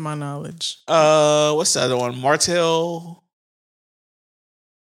 Not to my knowledge. What's the other one? Martell.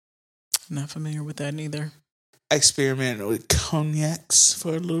 Not familiar with that neither. I experimented with cognacs for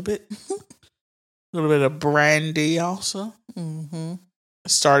a little bit. A little bit of brandy also. Mm-hmm.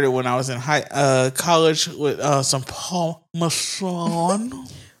 Started when I was in college with some Parmesan.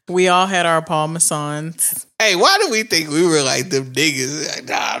 We all had our Parmesans. Hey, why do we think we were like them niggas? Like,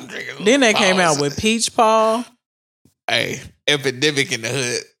 nah, I'm drinking. Then they came out with Peach Paw. Hey, epidemic in the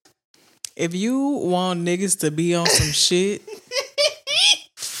hood. If you want niggas to be on some shit,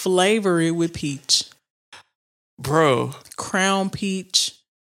 flavor it with peach. Bro. Crown peach.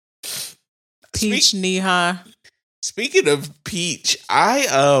 Peach knee-high. Speaking of peach,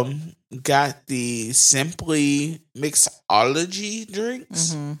 I got the Simply Mixology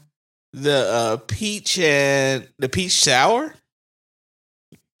drinks. Mm-hmm. The peach and the peach sour.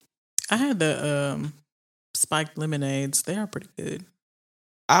 I had the spiked lemonades. They are pretty good.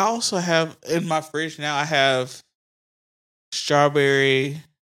 I also have in my fridge now. I have strawberry.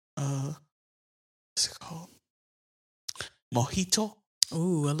 What's it called? Mojito.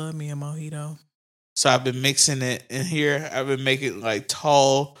 Ooh, I love me a mojito. So I've been mixing it in here. I've been making like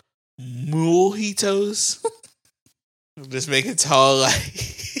tall mojitos. Just making tall like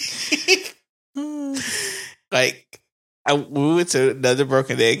we went to another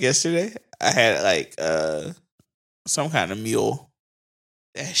broken egg yesterday. I had like some kind of mule.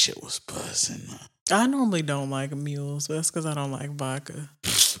 That shit was buzzing. I normally don't like mules, but that's because I don't like vodka.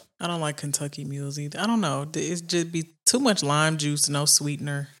 I don't like Kentucky mules either. I don't know. It's just be too much lime juice, no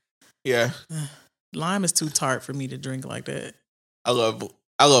sweetener. Yeah. Lime is too tart for me to drink like that. I love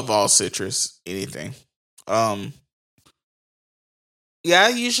all citrus, anything. Yeah, I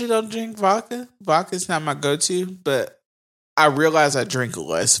usually don't drink vodka. Vodka's not my go-to, but I realize I drink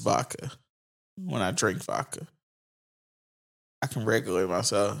less vodka when I drink vodka. I can regulate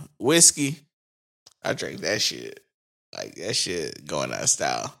myself. Whiskey, I drink that shit. Like, that shit going out of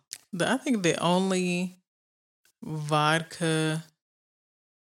style. I think the only vodka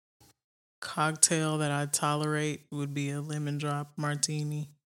cocktail that I tolerate would be a lemon drop martini.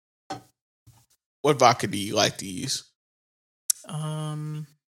 What vodka do you like to use?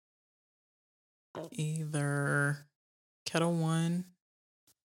 Either Kettle One.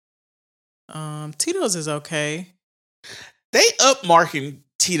 Tito's is okay. They upmarking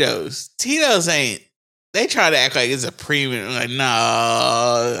Tito's. Tito's ain't. They try to act like it's a premium. Like,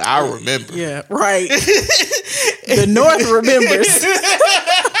 nah, I remember. Yeah, right. The North remembers.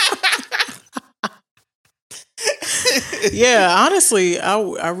 Yeah, honestly,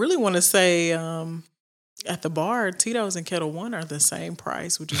 I really want to say at the bar, Tito's and Kettle One are the same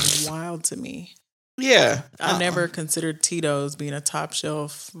price, which is wild to me. Yeah. I never considered Tito's being a top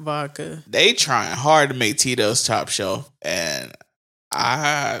shelf vodka. They trying hard to make Tito's top shelf. And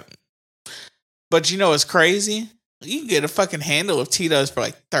but you know what's crazy? You can get a fucking handle of Tito's for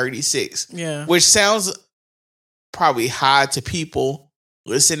like $36. Yeah. Which sounds probably high to people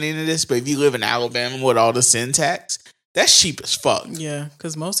listening to this, but if you live in Alabama with all the sin tax, that's cheap as fuck. Yeah,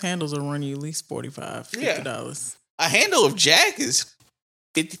 because most handles will run you at least $45, $50. Yeah. A handle of Jack is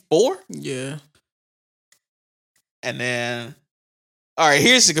 $54. Yeah. And then, all right,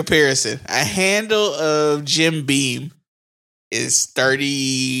 here's the comparison. A handle of Jim Beam is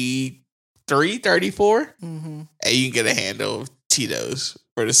 $33, $34. Mm-hmm. And you can get a handle of Tito's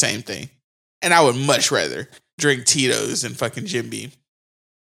for the same thing. And I would much rather drink Tito's than fucking Jim Beam.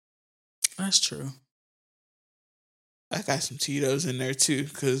 That's true. I got some Tito's in there too,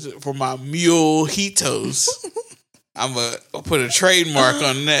 because for my mule Hitos, I'm going to put a trademark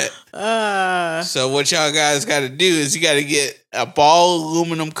on that. So what y'all guys got to do is you got to get a ball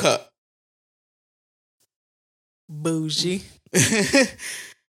aluminum cup. Bougie.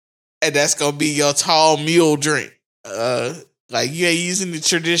 And that's going to be your tall mule drink. Like you ain't using the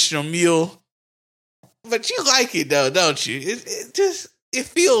traditional mule, but you like it though, don't you? It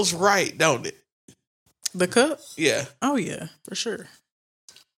feels right, don't it? The cup? Yeah. Oh yeah, for sure.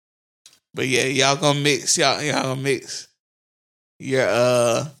 But yeah, y'all gonna mix your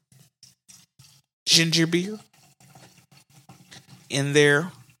ginger beer in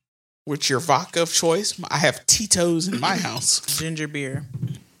there with your vodka of choice. I have Tito's in my house. Ginger beer.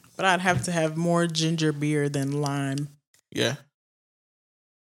 But I'd have to have more ginger beer than lime. Yeah.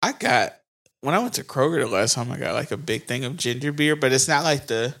 When I went to Kroger the last time, I got like a big thing of ginger beer, but it's not like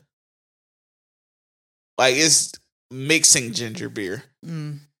it's mixing ginger beer.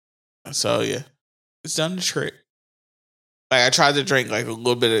 Mm. So yeah, it's done the trick. Like I tried to drink like a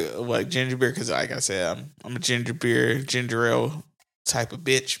little bit of like ginger beer because, like I said, I'm a ginger ale type of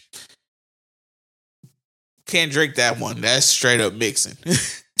bitch. Can't drink that one. That's straight up mixing.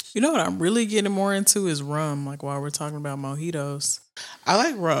 You know what I'm really getting more into is rum. Like while we're talking about mojitos, I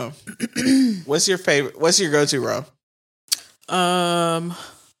like rum. What's your favorite? What's your go-to rum?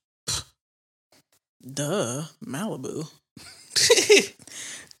 Malibu.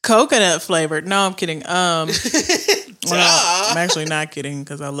 Coconut flavored. No, I'm kidding. Well, I'm actually not kidding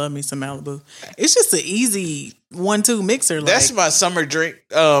because I love me some Malibu. It's just an easy 1-2 mixer. That's my summer drink.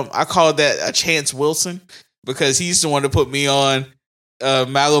 I call that a Chance Wilson because he's the one to put me on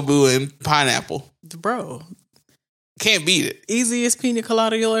Malibu and pineapple. Bro. Can't beat it. Easiest pina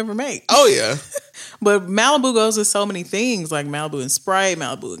colada you'll ever make. Oh, yeah. But Malibu goes with so many things like Malibu and Sprite,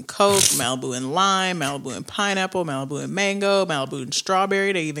 Malibu and Coke, Malibu and lime, Malibu and pineapple, Malibu and mango, Malibu and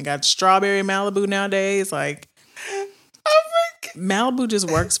strawberry. They even got strawberry Malibu nowadays. Like, Malibu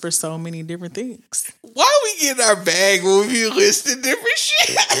just works for so many different things. Why we get in our bag when we listing different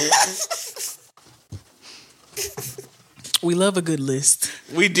shit? We love a good list.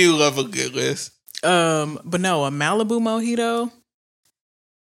 We do love a good list. But no, a Malibu mojito.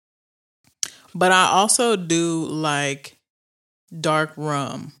 But I also do like dark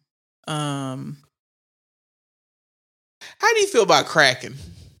rum. How do you feel about Kraken?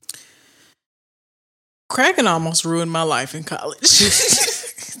 Kraken almost ruined my life in college.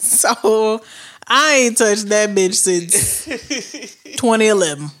 So I ain't touched that bitch since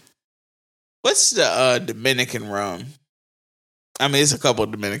 2011. What's the Dominican rum? I mean, it's a couple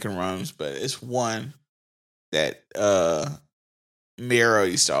of Dominican rums, but it's one that Miro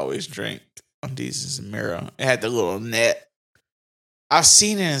used to always drink. Jesus and Miro. It had the little net. I've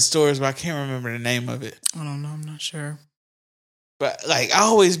seen it in stores, but I can't remember the name of it. I don't know. I'm not sure. But like, I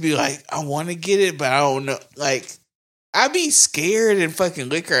always be like, I want to get it, but I don't know. Like, I be scared in fucking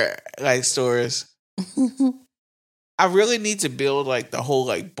liquor like stores. I really need to build like the whole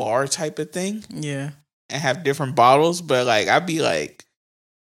like bar type of thing. Yeah. And have different bottles, but like I'd be like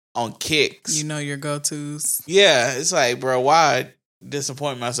on kicks. You know your go-tos. Yeah, it's like, bro, why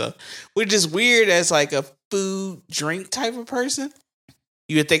disappoint myself? Which is weird as like a food drink type of person.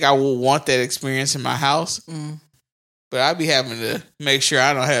 You would think I would want that experience in my house. But I'd be having to make sure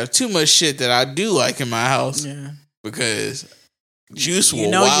I don't have too much shit that I do like in my house. Yeah. Because Juice will you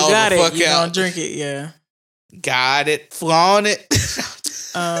know wild you got the it. fuck You out. don't drink it, yeah. Got it, flaunt it.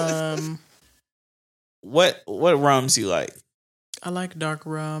 What rums you like? I like dark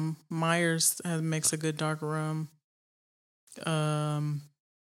rum. Myers makes a good dark rum. I'm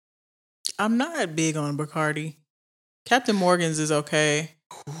not big on Bacardi. Captain Morgan's is okay.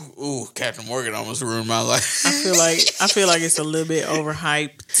 Ooh, Captain Morgan almost ruined my life. I feel like it's a little bit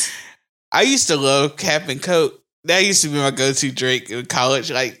overhyped. I used to love Captain Coke. That used to be my go-to drink in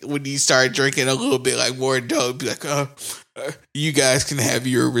college. Like when you start drinking a little bit like more adult, be like, you guys can have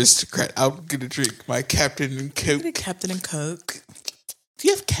your aristocrat. I'm gonna drink my Captain and Coke. Captain and Coke. Do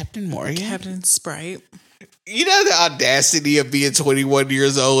you have Captain Morgan? Captain Sprite. You know the audacity of being 21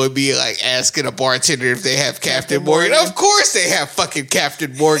 years old and being like asking a bartender if they have Captain Morgan. Of course they have fucking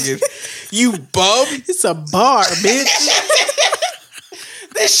Captain Morgan. You bum. It's a bar, bitch.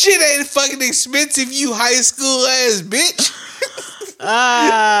 This shit ain't fucking expensive, you high school ass bitch.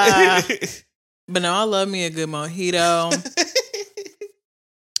 But no, I love me a good mojito.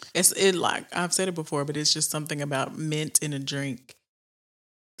 It like I've said it before, but it's just something about mint in a drink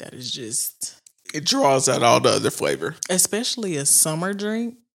that is just, it draws out all the other flavor. especially a summer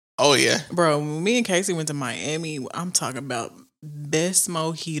drink. Oh yeah. Bro, when me and Casey went to Miami, I'm talking about best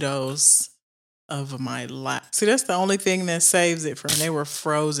mojitos of my life. See, that's the only thing that saves it from. They were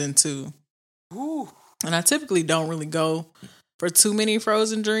frozen too. Ooh. And I typically don't really go for too many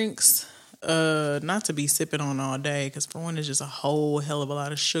frozen drinks. Not to be sipping on all day, because for one, it's just a whole hell of a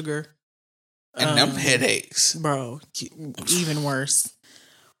lot of sugar. And them headaches. Bro, even worse.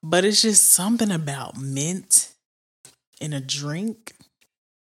 But it's just something about mint in a drink.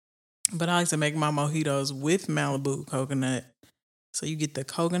 But I like to make my mojitos with Malibu coconut. So you get the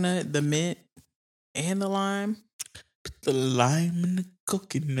coconut, the mint, and the lime. Put the lime and the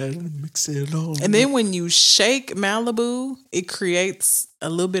coconut and mix it all. And then when you shake Malibu, it creates a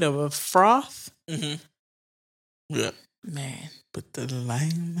little bit of a froth. Mm-hmm. Yeah. Man. Put the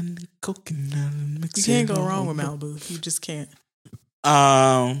lime and the coconut and mix it all. You can't go wrong with Malibu. You just can't.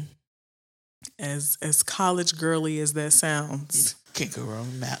 As college girly as that sounds. Can't go wrong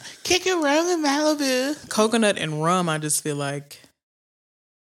with Malibu. Can't go wrong with Malibu. Coconut and rum, I just feel like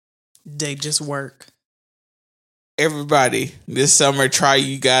they just work. Everybody, this summer, try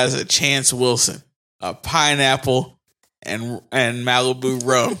you guys a Chance Wilson, a pineapple and Malibu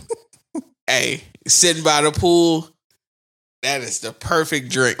rum. Hey, sitting by the pool, that is the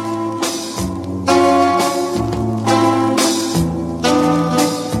perfect drink. Hey,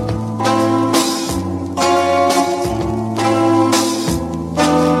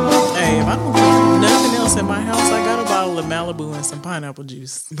 if I don't put nothing else in my house, I got a bottle of Malibu and some pineapple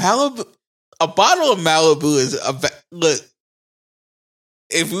juice. A bottle of Malibu is look.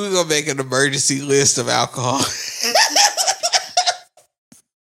 If we were gonna make an emergency list of alcohol,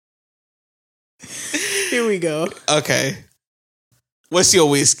 Here we go. Okay, what's your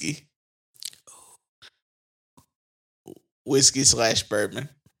whiskey? Whiskey / bourbon.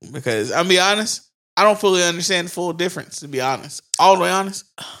 Because I'll be honest, I don't fully understand the full difference. To be honest, all the way honest,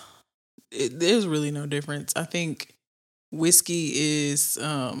 There's really no difference. I think whiskey is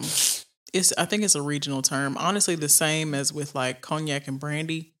I think it's a regional term. Honestly, the same as with like cognac and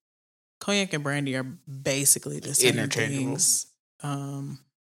brandy. Cognac and brandy are basically the same things.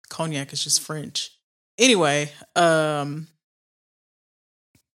 Cognac is just French. Anyway, damn,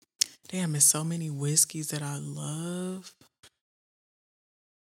 there's so many whiskeys that I love.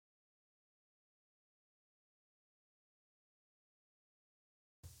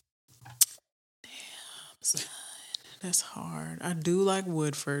 Damn, son, that's hard. I do like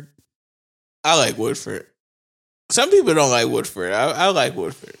Woodford. I like Woodford. Some people don't like Woodford. I like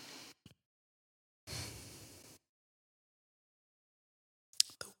Woodford.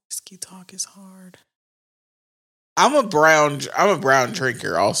 The whiskey talk is hard. I'm a brown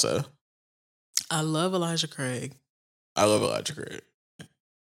drinker also. I love Elijah Craig. I love Elijah Craig.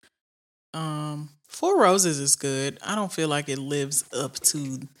 Four Roses is good. I don't feel like it lives up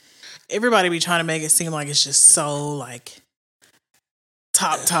to. Everybody be trying to make it seem like it's just so like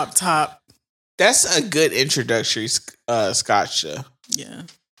top. That's a good introductory scotch though. Yeah.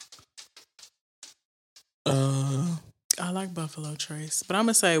 I like Buffalo Trace, but I'm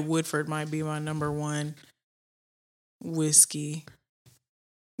gonna say Woodford might be my number one whiskey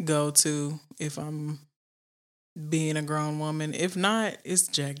go to if I'm being a grown woman. If not, it's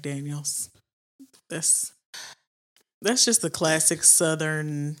Jack Daniels. That's just the classic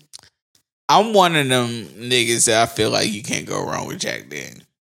Southern. I'm one of them niggas that I feel like you can't go wrong with Jack Daniels.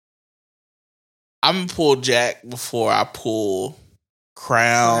 I'm gonna pull Jack before I pull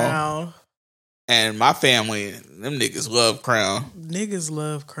Crown. And my family, them niggas love Crown. Niggas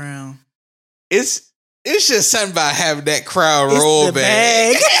love Crown. It's just something about having that Crown roll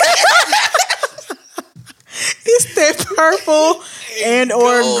bag. It's that purple and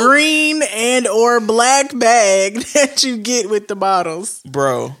or green and or black bag that you get with the bottles.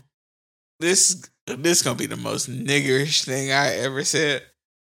 Bro, this gonna be the most niggerish thing I ever said.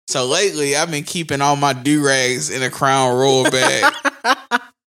 So lately, I've been keeping all my do-rags in a Crown roll bag.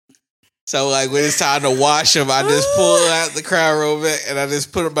 So like when it's time to wash them, I just pull out the Crown roll bag and I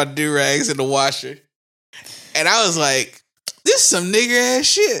just put my do-rags in the washer. And I was like, this is some nigger ass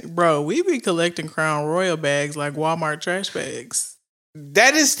shit. Bro, we be collecting Crown Royal bags like Walmart trash bags.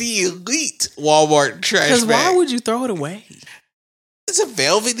 That is the elite Walmart trash bag. Because why would you throw it away? It's a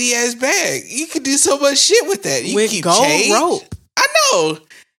velvety ass bag. You could do so much shit with that. You with keep gold change. rope. I know.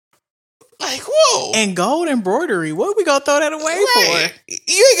 Like, whoa. And gold embroidery. What we gonna throw that away for?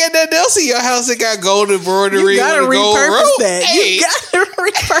 You ain't got nothing else in your house that got gold embroidery. You gotta repurpose that. Hey. You gotta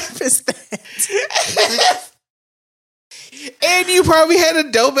repurpose that. And you probably had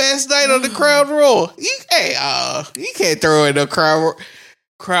a dope ass night on the Crown Roll. You can't throw in the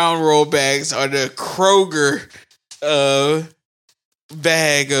Crown Roll bags or the Kroger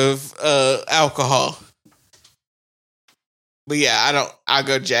bag of alcohol. But yeah, I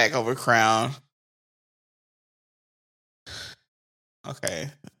go Jack over Crown. Okay.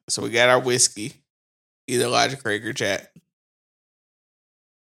 So we got our whiskey. Either Logic Craig or Jack.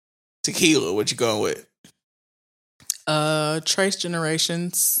 Tequila, what you going with? Trace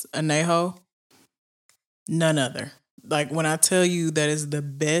Generations, Anejo. None other. Like when I tell you that is the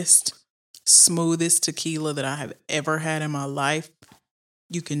best, smoothest tequila that I have ever had in my life,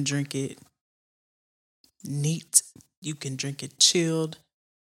 you can drink it neat. You can drink it chilled.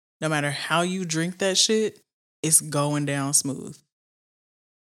 No matter how you drink that shit, it's going down smooth.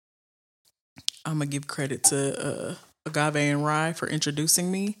 I'm going to give credit to Agave and Rye for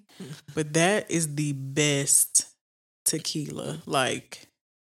introducing me. But that is the best tequila. Like,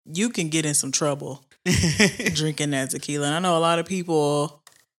 you can get in some trouble drinking that tequila. And I know a lot of people,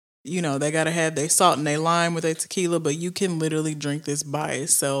 you know, they got to have their salt and their lime with their tequila, but you can literally drink this by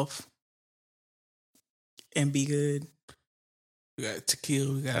itself and be good. We got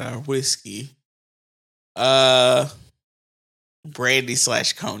tequila, we got our whiskey. Brandy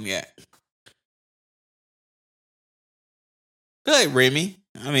 / cognac. I feel like Remy.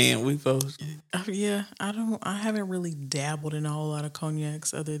 I mean, we both. Yeah, I haven't really dabbled in a whole lot of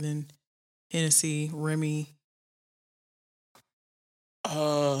cognacs other than Hennessy, Remy.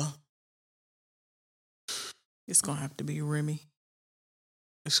 It's gonna have to be Remy.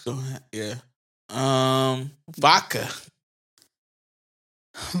 It's gonna, yeah. Vodka.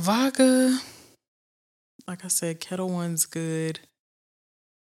 Vodka. Like I said, Kettle One's good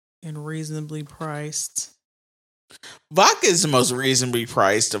and reasonably priced. Vodka is the most reasonably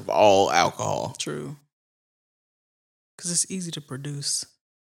priced of all alcohol. True. Because it's easy to produce.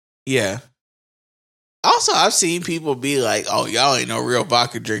 Yeah. Also, I've seen people be like, oh, y'all ain't no real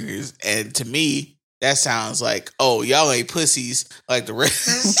vodka drinkers. And to me, that sounds like, oh, y'all ain't pussies like the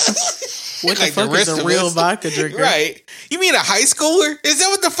rest. What the like fuck the rest is a of real us. vodka drinker? Right. You mean a high schooler? Is that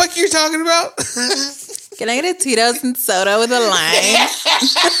what the fuck you're talking about? Can I get a Tito's and soda with a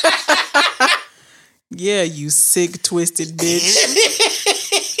lime? Yeah, you sick, twisted bitch.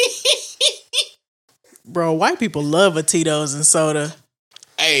 Bro, white people love a Tito's and soda.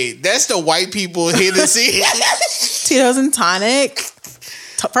 Hey, that's the white people Hennessy. Tito's and tonic.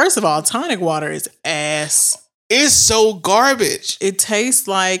 First of all, tonic water is ass. It's so garbage. It tastes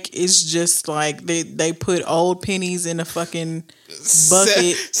like it's just like they put old pennies in a fucking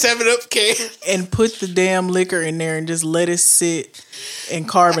bucket. 7-Up can. And put the damn liquor in there and just let it sit and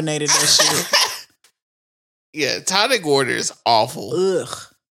carbonated that shit. Yeah, tonic water is awful. Ugh.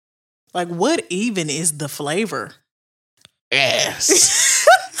 Like, what even is the flavor? Ass.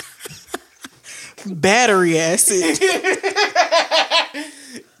 Battery acid.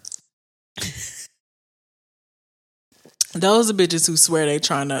 Those are bitches who swear they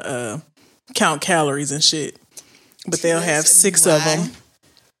trying to count calories and shit. But they'll have 6 of them.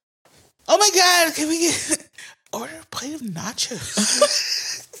 Oh my God, can we order a plate of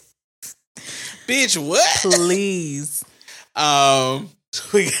nachos? Bitch, what? Please.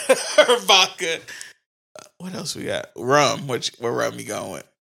 We got our vodka. What else we got? Rum. What rum you going with?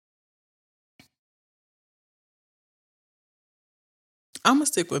 I'm going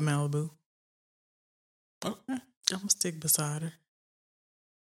to stick with Malibu. Okay. I'm going to stick beside her.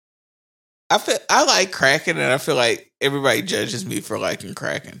 I like Kraken, and I feel like everybody judges me for liking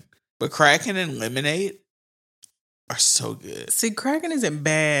Kraken. But Kraken and lemonade are so good. See, Kraken isn't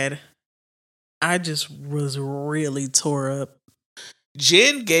bad. I just was really tore up.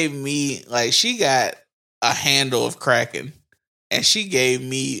 Jen gave me, like, she got a handle of cracking, and she gave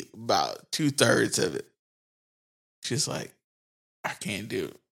me about 2/3 of it. She's like, I can't do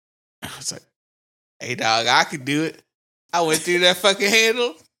it. I was like, hey, dog, I could do it. I went through that fucking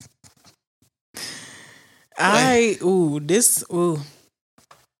handle. This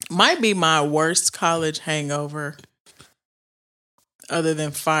might be my worst college hangover other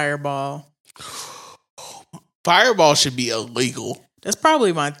than Fireball. Fireball should be illegal. That's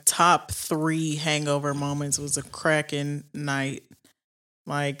probably my top 3 hangover moments was a cracking night.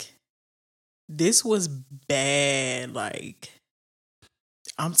 Like, this was bad. Like,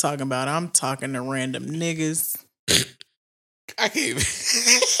 I'm talking to random niggas. I can't even.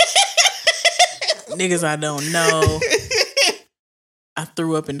 Niggas I don't know. I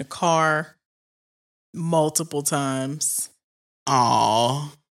threw up in the car multiple times.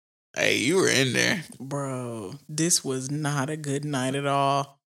 Aw. Hey, you were in there. Bro, this was not a good night at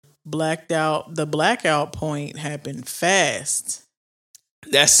all. Blacked out. The blackout point happened fast.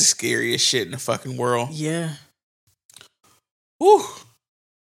 That's the scariest shit in the fucking world. Yeah. Whew.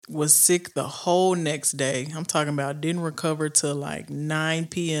 Was sick the whole next day. I'm talking about didn't recover till like 9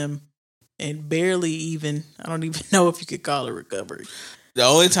 p.m. and barely even, I don't even know if you could call it recovery. The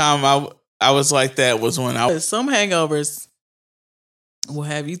only time I was like that was when I... Some hangovers will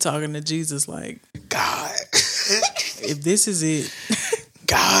have you talking to Jesus like, God. If this is it...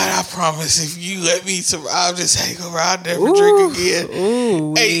 God, I promise if you let me survive this hangover, I'll never drink again.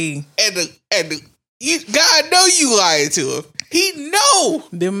 Ooh, hey, God know you lying to him. He know.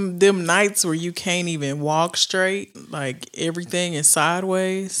 Them nights where you can't even walk straight, like everything is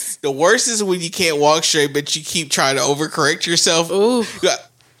sideways. The worst is when you can't walk straight, but you keep trying to overcorrect yourself. Ooh.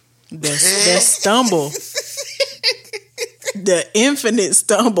 That stumble. The infinite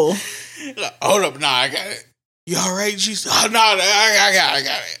stumble. Hold up, I got it. You all right, Jesus? Oh, no, I got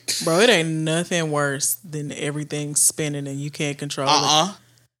it. Bro, it ain't nothing worse than everything spinning and you can't control it.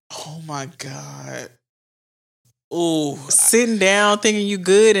 Oh, my God. Ooh. Sitting down thinking you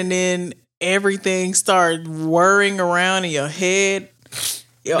good and then everything starts whirring around in your head.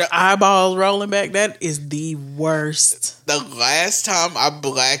 Your eyeballs rolling back. That is the worst. The last time I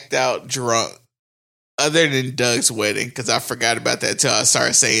blacked out drunk, other than Doug's wedding, because I forgot about that till I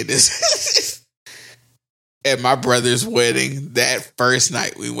started saying this. At my brother's wedding, that first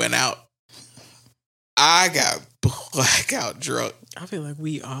night we went out, I got blackout drunk. I feel like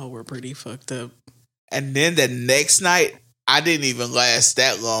we all were pretty fucked up. And then the next night, I didn't even last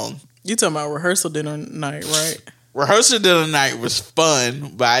that long. You talking about rehearsal dinner night, right? Rehearsal dinner night was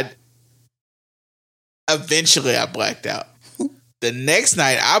fun, but eventually I blacked out. The next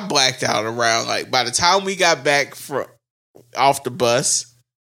night, I blacked out around, like, by the time we got back off the bus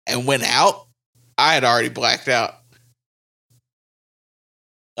and went out, I had already blacked out.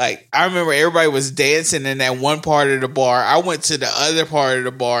 Like, I remember everybody was dancing in that one part of the bar. I went to the other part of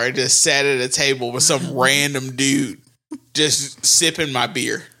the bar and just sat at a table with some random dude just sipping my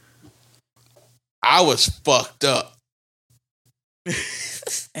beer. I was fucked up.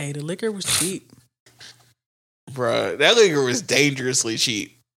 Hey, the liquor was cheap. Bruh, that liquor was dangerously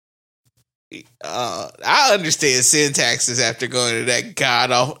cheap. I understand sin taxes after going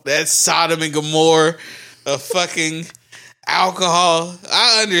to that Sodom and Gomorrah of fucking alcohol.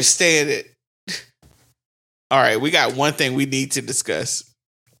 I understand it. All right, we got one thing we need to discuss.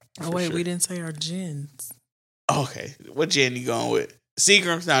 Oh wait, we didn't say our gins. Okay, what gin you going with?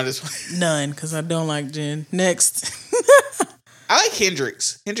 Seagram's? No, this one. None, because I don't like gin. Next. I like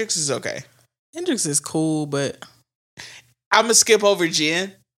Hendrix. Hendrix is okay. Hendrix is cool, but I'm gonna skip over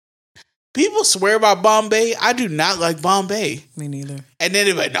gin. People swear by Bombay. I do not like Bombay. Me neither. And then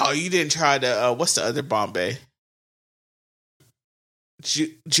they're like, no, you didn't try the, what's the other Bombay?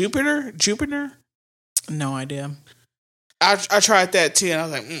 Jupiter? No idea. I tried that too, and I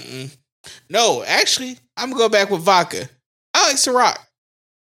was like, mm-mm. No, actually, I'm going to go back with vodka. I like Ciroc.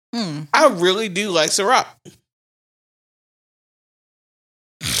 I really do like Ciroc.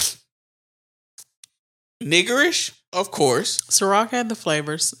 Niggerish? Of course. Ciroc had the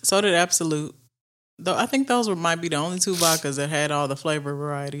flavors. So did Absolute. Though I think those might be the only 2 vodkas that had all the flavor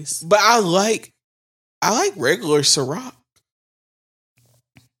varieties. But I like regular Ciroc.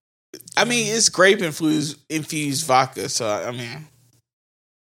 I mean, it's grape infused vodka, so I mean,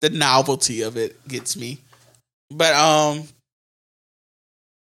 the novelty of it gets me. But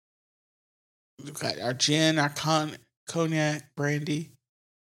we got our gin, our cognac, brandy,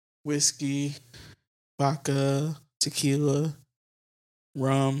 whiskey, vodka, tequila,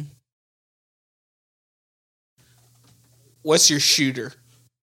 rum. What's your shooter?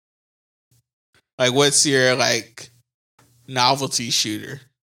 Like, what's your like novelty shooter?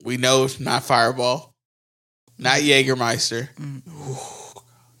 We know it's not Fireball, not Jägermeister.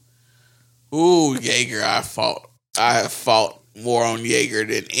 Ooh, Jaeger! I have fought more on Jaeger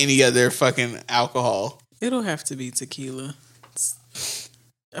than any other fucking alcohol. It'll have to be tequila.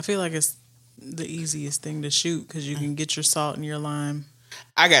 I feel like it's the easiest thing to shoot because you can get your salt and your lime.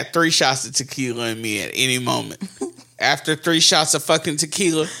 I got 3 shots of tequila in me at any moment. After 3 shots of fucking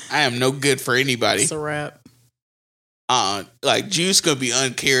tequila, I am no good for anybody. It's a wrap. Like juice gonna be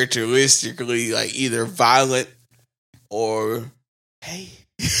uncharacteristically like either violent or hey.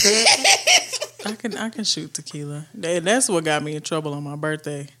 I can shoot tequila. That's what got me in trouble on my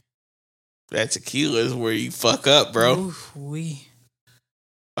birthday. That tequila is where you fuck up, bro. Oof, wee.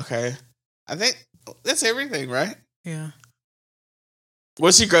 Okay. I think that's everything, right? Yeah.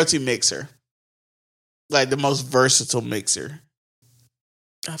 What's your go-to mixer? Like the most versatile mixer?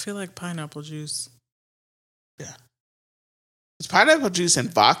 I feel like pineapple juice. Yeah. Pineapple juice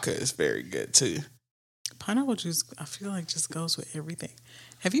and vodka is very good too. Pineapple juice, I feel like just goes with everything.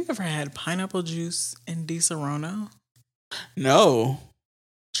 Have you ever had pineapple juice and Di Serono? No.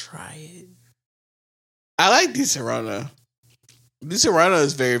 Try it. I like Di Serono. Di Serono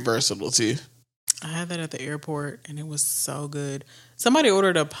is very versatile too. I had that at the airport and it was so good. Somebody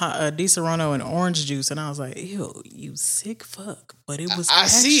ordered a Di Serono and orange juice and I was like, ew, you sick fuck. But it was I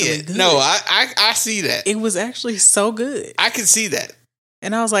see it. good. No, I see that. It was actually so good. I can see that.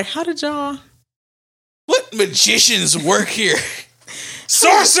 And I was like, how did y'all... What magicians work here?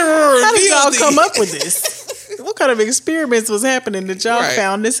 Sorcerer! How did y'all come up with this? What kind of experiments was happening that y'all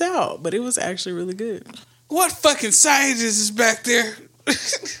found this out? But it was actually really good. What fucking scientist is back there?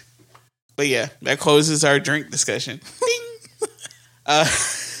 But yeah, that closes our drink discussion.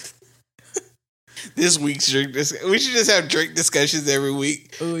 This week's drink discussion. We should just have drink discussions every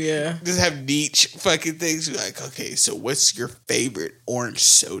week. Oh, yeah. Just have niche fucking things. You're like, okay, so what's your favorite orange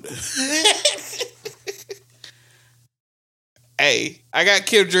soda? Hey, I got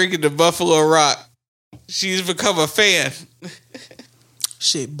Kim drinking the Buffalo Rock. She's become a fan.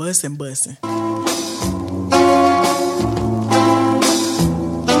 Shit, bussin'.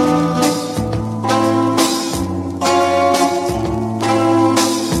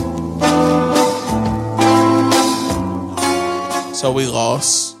 So we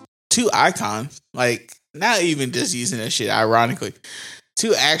lost 2 icons. Like, not even just using that shit, ironically.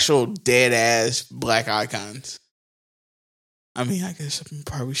 2 actual dead-ass black icons. I mean, I guess I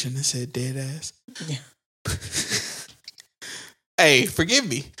probably shouldn't have said dead ass. Yeah. Hey, forgive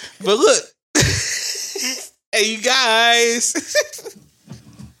me. But look. Hey, you guys.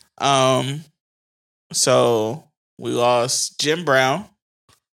 So we lost Jim Brown,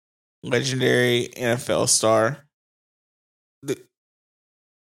 legendary NFL star,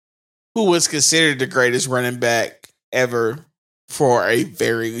 who was considered the greatest running back ever for a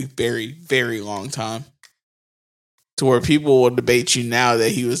very, very, very long time. To where people will debate you now that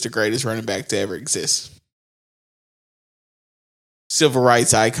he was the greatest running back to ever exist. Civil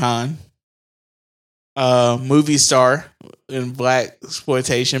rights icon. Movie star in black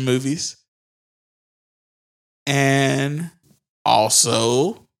exploitation movies. And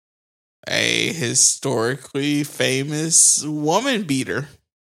also a historically famous woman beater.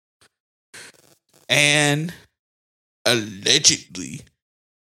 And allegedly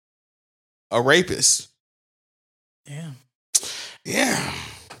a rapist. Yeah.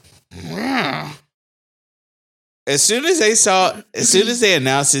 As soon as they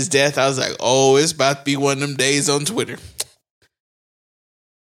announced his death, I was like, oh, it's about to be one of them days on Twitter.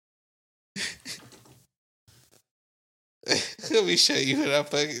 Let me show you what I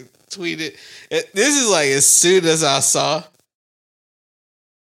fucking tweeted. This is like as soon as I saw.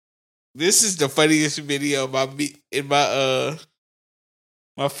 This is the funniest video in my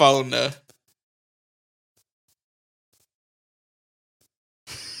phone though.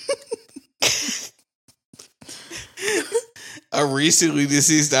 A recently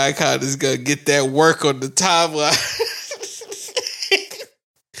deceased icon is gonna get that work on the timeline.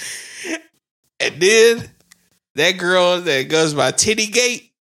 And then that girl that goes by Titty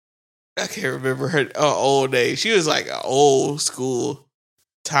Gate, I can't remember her old name. She was like an old school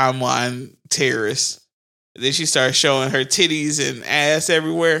timeline terrorist. And then she started showing her titties and ass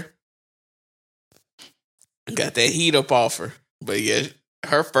everywhere. Got that heat up off her. But yeah,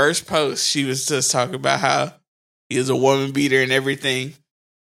 her first post, she was just talking about how he was a woman beater and everything.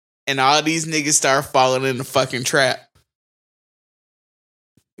 And all these niggas start falling in the fucking trap.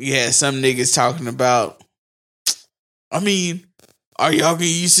 Yeah, some niggas talking about, I mean, are y'all gonna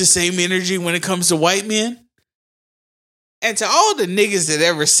use the same energy when it comes to white men? And to all the niggas that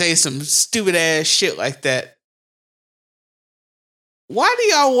ever say some stupid ass shit like that, why do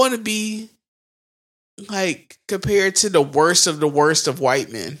y'all want to be like compared to the worst of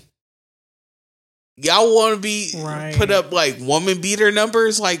white men? Y'all want to be put up like woman beater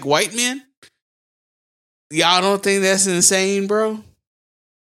numbers like white men? Y'all don't think that's insane, bro?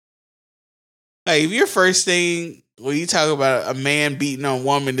 Like, if your first thing when you talk about a man beating on a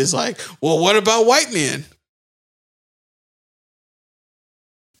woman is like, well, what about white men?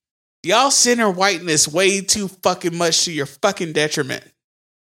 Y'all center whiteness way too fucking much to your fucking detriment.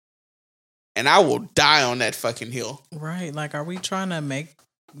 And I will die on that fucking hill. Right. Like, are we trying to make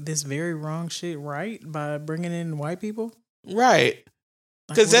this very wrong shit right by bringing in white people? Right.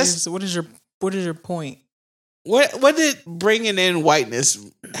 Because like, what is your point? What did bringing in whiteness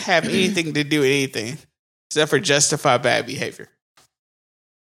have anything to do with anything except for justify bad behavior?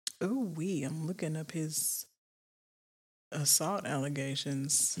 Ooh, I'm looking up his assault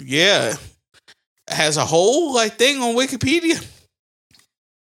allegations. Yeah. Has a whole like thing on Wikipedia.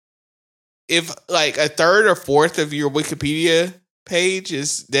 If like a third or fourth of your Wikipedia page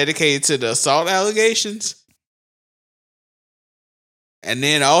is dedicated to the assault allegations. And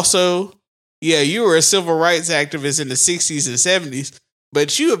then also, yeah, you were a civil rights activist in the 60s and 70s,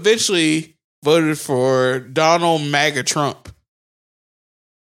 but you eventually voted for Donald MAGA Trump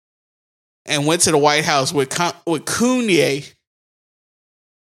and went to the White House with Kanye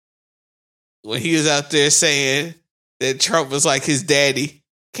when he was out there saying that Trump was like his daddy.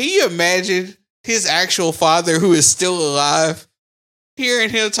 Can you imagine his actual father, who is still alive, hearing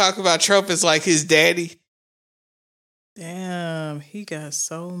him talk about Trump as like his daddy? Damn, he got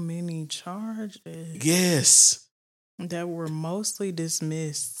so many charges. Yes. That were mostly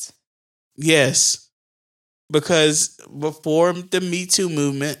dismissed. Yes. Because before the Me Too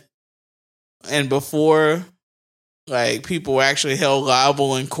movement and before like people were actually held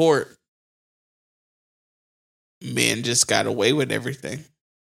liable in court, men just got away with everything.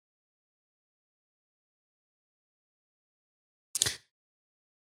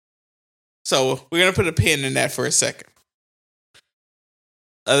 So we're going to put a pin in that for a second.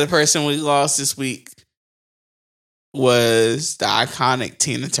 Other person we lost this week was the iconic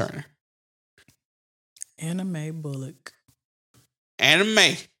Tina Turner. Anna Mae Bullock. Anna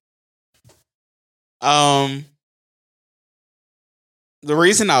Mae. The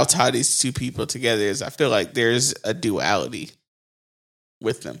reason I'll tie these two people together is I feel like there's a duality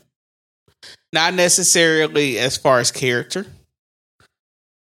with them. Not necessarily as far as character,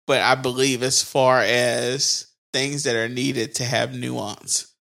 but I believe as far as things that are needed to have nuance.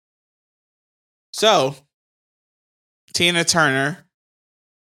 So, Tina Turner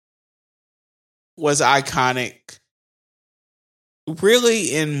was iconic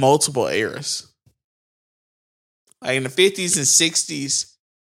really in multiple eras. Like in the 50s and 60s,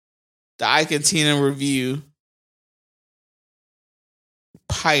 the Ike and Tina Review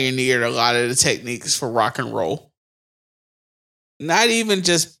pioneered a lot of the techniques for rock and roll. Not even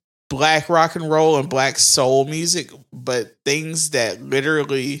just black rock and roll and black soul music, but things that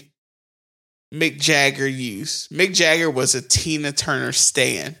literally Mick Jagger used. Mick Jagger was a Tina Turner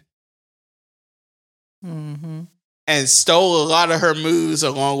stan. Mm-hmm. And stole a lot of her moves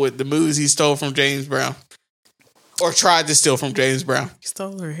along with the moves he stole from James Brown. Or tried to steal from James Brown. He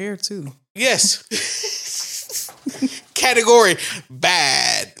stole her hair too. Yes. Category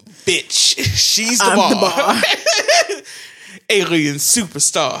bad bitch. She's the bar. Alien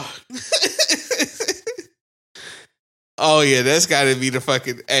superstar. Oh yeah, that's gotta be the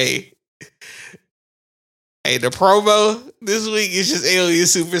fucking Hey, the promo this week is just Alien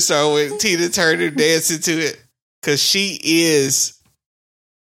Superstar with Tina Turner dancing to it. Cause she's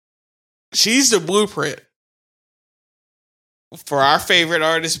the blueprint for our favorite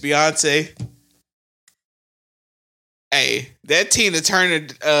artist, Beyonce. Hey, that Tina Turner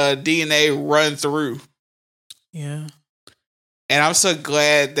DNA run through. Yeah. And I'm so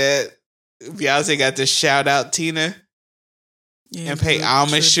glad that Beyonce got to shout out Tina and pay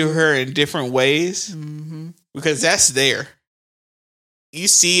homage to her in different ways. Mm-hmm. Because that's there. You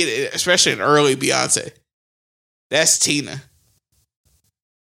see it, especially in early Beyonce. That's Tina.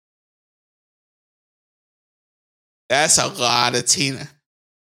 That's a lot of Tina.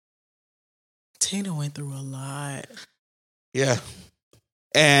 Tina went through a lot. Yeah.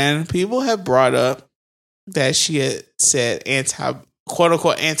 And people have brought up that she had said quote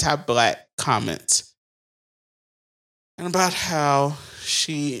unquote anti-black comments. And about how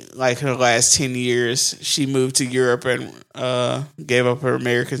she, like in the last 10 years, she moved to Europe and gave up her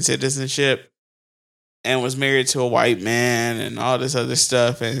American citizenship and was married to a white man and all this other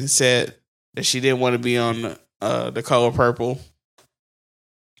stuff, and said that she didn't want to be on The Color Purple,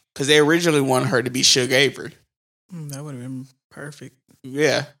 because they originally wanted her to be Suge Avery. That would have been perfect.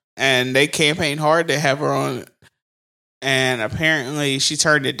 Yeah, and they campaigned hard to have her on, and apparently she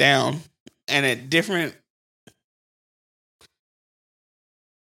turned it down. And at different,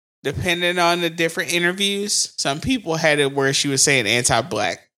 depending on the different interviews, some people had it where she was saying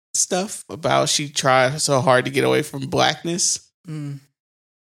anti-black stuff about she tried so hard to get away from blackness.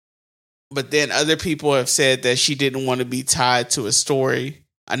 But then other people have said that she didn't want to be tied to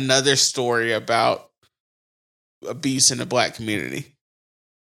another story about abuse in the black community.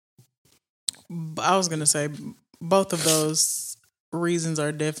 I was going to say both of those reasons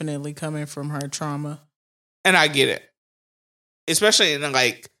are definitely coming from her trauma. And I get it. Especially in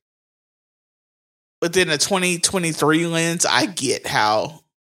like within a 2023 lens, I get how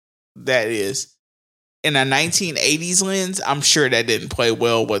that is. In a 1980s lens, I'm sure that didn't play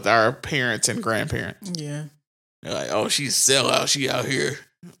well with our parents and grandparents. Yeah. They're like, oh, she's sellout. She out here.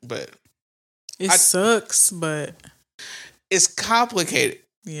 But it sucks, but it's complicated.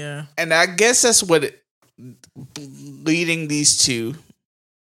 Yeah. And I guess that's what leading these two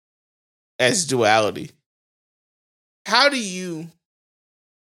as duality. How do you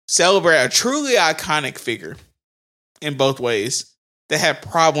celebrate a truly iconic figure in both ways that have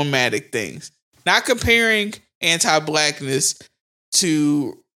problematic things? Not comparing anti-blackness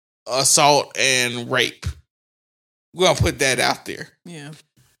to assault and rape. We're going to put that out there. Yeah.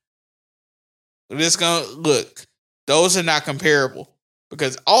 We're just going to look. Those are not comparable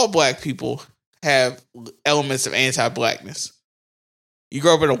because all black people have elements of anti-blackness. You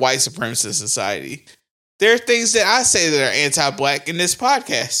grow up in a white supremacist society. There are things that I say that are anti-black in this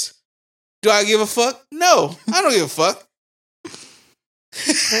podcast. Do I give a fuck? No, I don't give a fuck.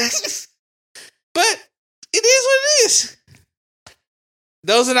 But it is what it is.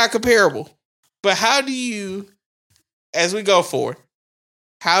 Those are not comparable. But how do you, as we go forward,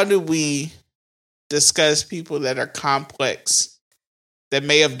 how do we discuss people that are complex, that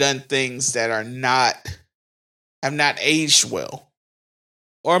may have done things that have not aged well,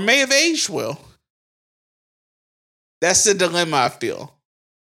 or may have aged well? That's the dilemma I feel.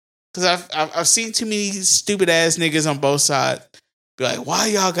 Because I've seen too many stupid ass niggas on both sides be like, why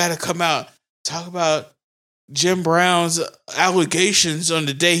y'all gotta come out talk about Jim Brown's allegations on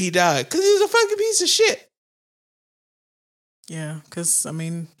the day he died? Because he was a fucking piece of shit. Yeah, because, I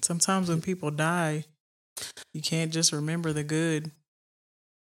mean, sometimes when people die, you can't just remember the good.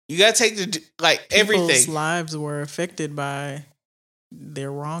 You gotta take everything. People's lives were affected by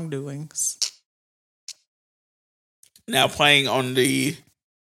their wrongdoings. Now playing on the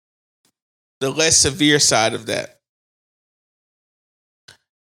less severe side of that.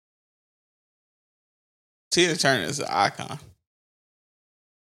 Tina Turner is an icon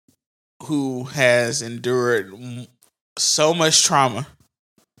who has endured so much trauma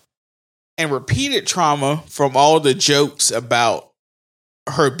and repeated trauma from all the jokes about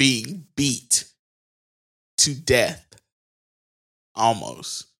her being beat to death,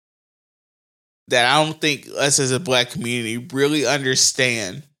 almost. That I don't think us as a black community really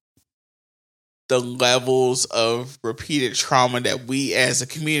understand the levels of repeated trauma that we as a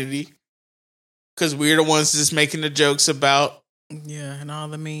community, because we're the ones just making the jokes about. Yeah, and all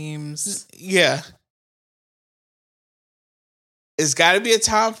the memes. Yeah. It's got to be a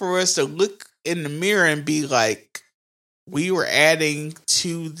time for us to look in the mirror and be like, we were adding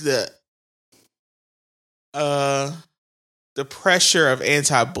to the pressure of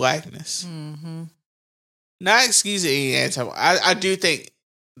anti-blackness. Mm-hmm. Not excusing any I do think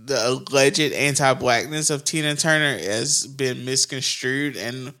the alleged anti-blackness of Tina Turner has been misconstrued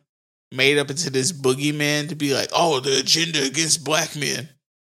and made up into this boogeyman to be like, oh, the agenda against black men.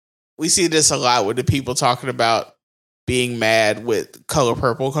 We see this a lot with the people talking about being mad with Color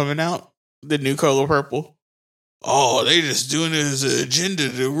Purple coming out. The new Color Purple. Oh, they just doing it as an agenda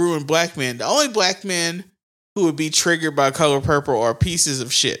to ruin black men. The only black men who would be triggered by Color Purple are pieces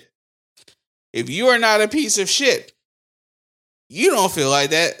of shit. If you are not a piece of shit, you don't feel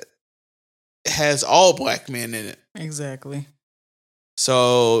like that has all black men in it. Exactly.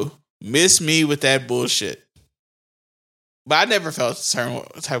 So, miss me with that bullshit. But I never felt a certain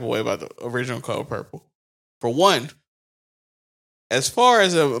type of way about the original Color Purple. For one, as far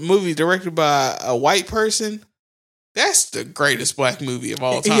as a movie directed by a white person, that's the greatest black movie of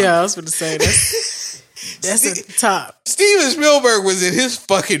all time. Yeah, I was going to say that's at the top. Steven Spielberg was in his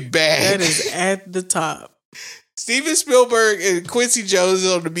fucking bag. That is at the top. Steven Spielberg and Quincy Jones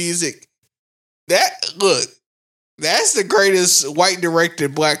on the music. That's the greatest white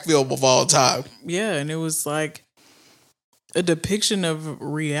directed black film of all time. Yeah, and it was like a depiction of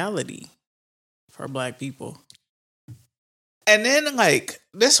reality. for Black people. And then, like,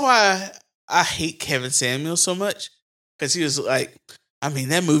 that's why I hate Kevin Samuels so much. Because he was like, I mean,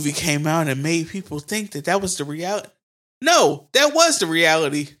 that movie came out and made people think that was the reality. No, that was the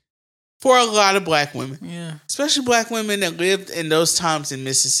reality for a lot of Black women. Yeah. Especially Black women that lived in those times in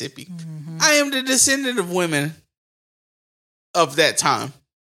Mississippi. Mm-hmm. I am the descendant of women of that time.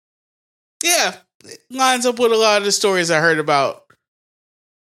 Yeah. It lines up with a lot of the stories I heard about.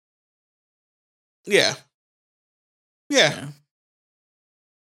 Yeah.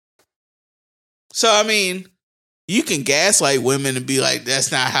 So, I mean, you can gaslight women and be like,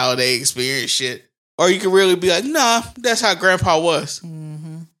 that's not how they experience shit. Or you can really be like, nah, that's how grandpa was.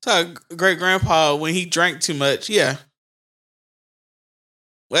 Mm-hmm. That's how great grandpa, when he drank too much, yeah.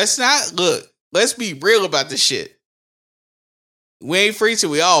 Let's be real about this shit. We ain't free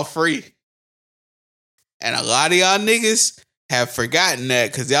till we all free. And a lot of y'all niggas have forgotten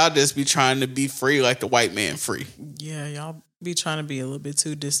that because y'all just be trying to be free like the white man free. Yeah, y'all be trying to be a little bit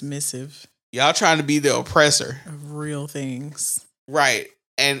too dismissive. Y'all trying to be the oppressor. Of real things. Right.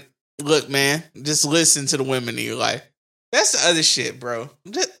 And look, man, just listen to the women in your life. That's the other shit, bro.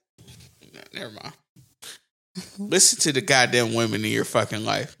 Never mind. Listen to the goddamn women in your fucking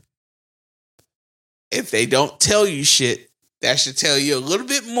life. If they don't tell you shit, that should tell you a little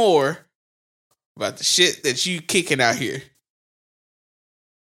bit more about the shit that you kicking out here.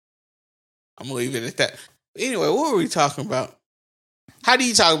 I'm gonna leave it at that. Anyway, what were we talking about? How do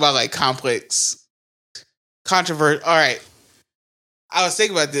you talk about like complex controversy? All right. I was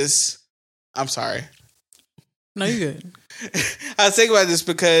thinking about this. I'm sorry. No, you're good. I was thinking about this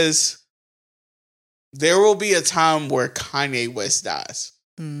because there will be a time where Kanye West dies.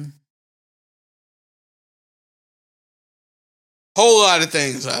 Whole lot of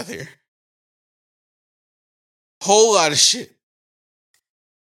things out there. Whole lot of shit.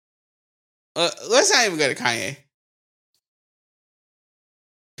 Let's not even go to Kanye.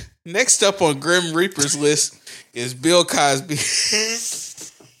 Next up on Grim Reaper's list is Bill Cosby.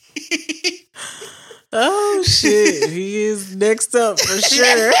 Oh, shit. He is next up for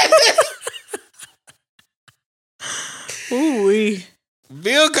sure. Ooh-wee.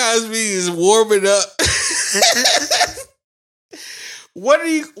 Bill Cosby is warming up. What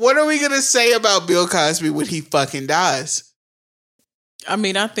are we gonna say about Bill Cosby when he fucking dies? I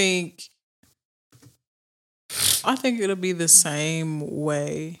mean, I think it'll be the same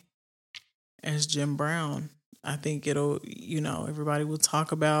way as Jim Brown. I think it'll, everybody will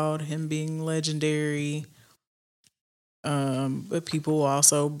talk about him being legendary. But people will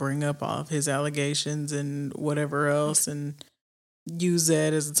also bring up all of his allegations and whatever else and use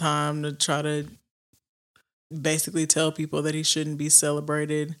that as a time to try to basically tell people that he shouldn't be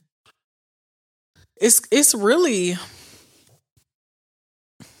celebrated. It's really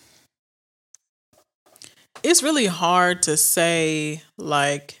hard to say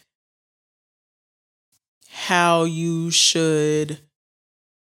like how you should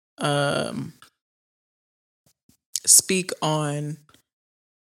speak on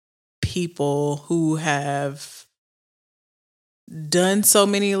people who have done so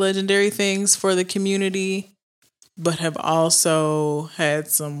many legendary things for the community, but have also had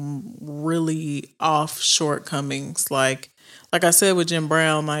some really off shortcomings. Like I said with Jim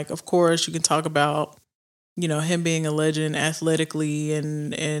Brown, like, of course you can talk about, him being a legend athletically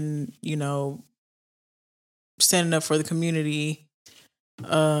and standing up for the community,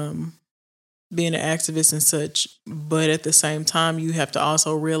 being an activist and such. But at the same time, you have to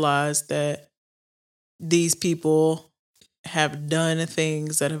also realize that these people have done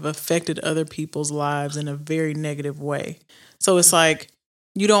things that have affected other people's lives in a very negative way. So it's like,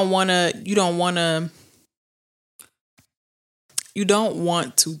 you don't want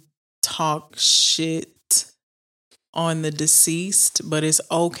to talk shit on the deceased, but it's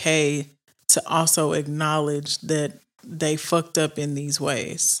okay to also acknowledge that they fucked up in these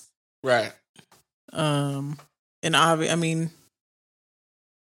ways. Right. And I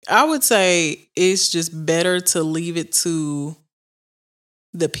would say it's just better to leave it to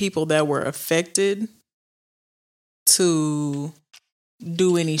the people that were affected to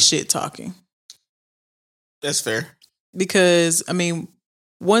do any shit talking. That's fair. Because,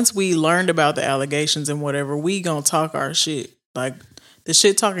 once we learned about the allegations and whatever, we gonna talk our shit. Like, the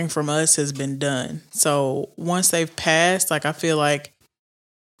shit talking from us has been done. So once they've passed, like, I feel like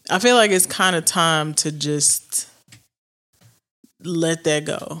it's kind of time to just let that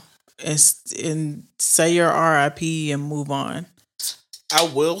go and say your RIP and move on. I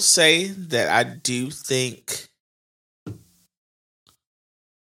will say that I do think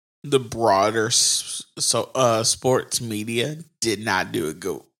the broader sports media did not do a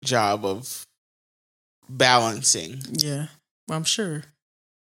good job of balancing. Yeah, I'm sure.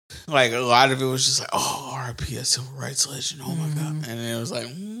 Like, a lot of it was just like, oh, R.I.P. a civil rights legend. Oh, my God. And then it was like,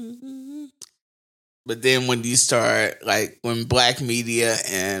 But then when you start, like, when black media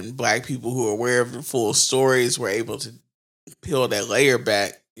and black people who are aware of the full stories were able to peel that layer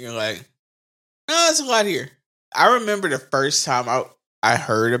back, you're like, oh, there's a lot here. I remember the first time I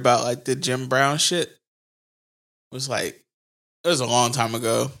heard about, like, the Jim Brown shit. It was like, it was a long time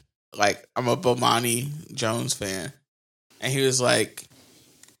ago. Like, I'm a Bomani Jones fan. And he was like,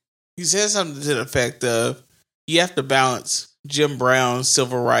 he said something to the effect of, you have to balance Jim Brown's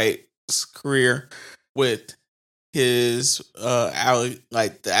civil rights career with his the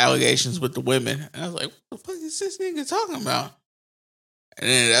allegations with the women. And I was like, what the fuck is this nigga talking about? And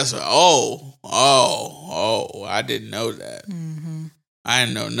then that's like, I didn't know that. Mm-hmm. I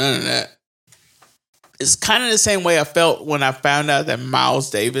didn't know none of that. It's kind of the same way I felt when I found out that Miles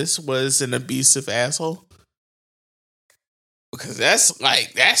Davis was an abusive asshole. Because that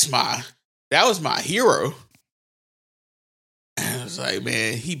was my hero. And I was like,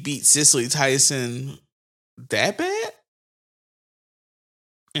 man, he beat Cicely Tyson that bad?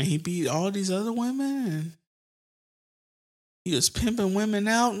 And he beat all these other women? And he was pimping women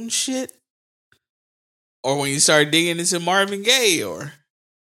out and shit? Or when you start digging into Marvin Gaye or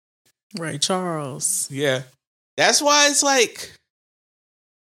Ray Charles. Yeah. That's why it's like,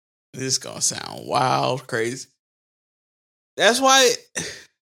 this is gonna sound wild, crazy. That's why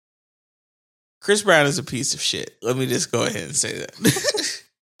Chris Brown is a piece of shit. Let me just go ahead and say that.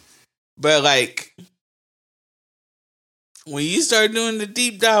 But like, when you start doing the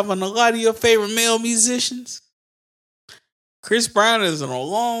deep dive on a lot of your favorite male musicians, Chris Brown is in a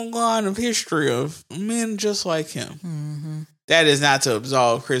long line of history of men just like him. Mm-hmm. That is not to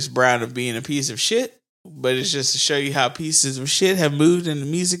absolve Chris Brown of being a piece of shit, but it's just to show you how pieces of shit have moved in the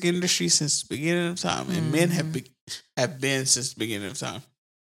music industry since the beginning of time, and men have been since the beginning of time.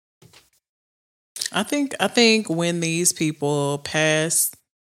 I think when these people pass,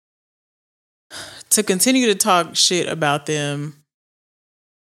 to continue to talk shit about them,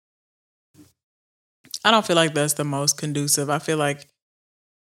 I don't feel like that's the most conducive. I feel like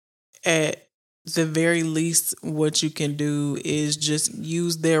at the very least, what you can do is just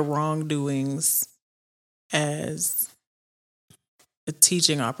use their wrongdoings as a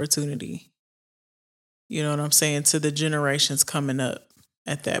teaching opportunity. You know what I'm saying? To the generations coming up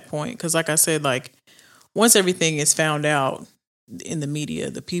at that point. Because like I said, like, once everything is found out in the media,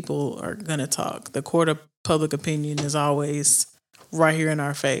 the people are going to talk. The court of public opinion is always right here in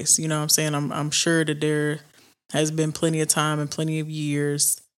our face. You know what I'm saying? I'm sure that there has been plenty of time and plenty of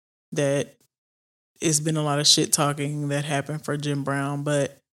years that it's been a lot of shit talking that happened for Jim Brown.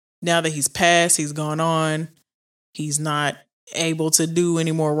 But now that he's passed, he's gone on, he's not able to do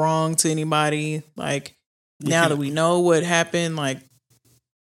any more wrong to anybody. Like, now that we know what happened, like,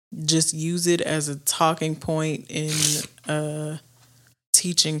 just use it as a talking point in a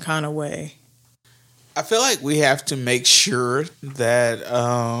teaching kind of way. I feel like we have to make sure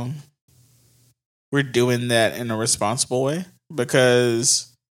that we're doing that in a responsible way, because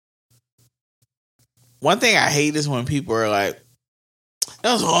one thing I hate is when people are like,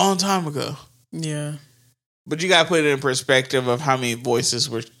 that was a long time ago. Yeah. But you got to put it in perspective of how many voices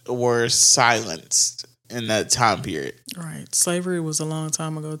were silenced in that time period. Right. Slavery was a long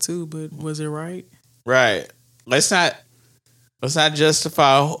time ago too, but was it right? Right. Let's not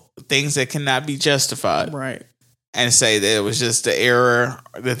justify things that cannot be justified. Right. And say that it was just the era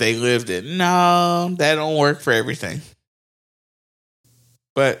that they lived in. No, that don't work for everything.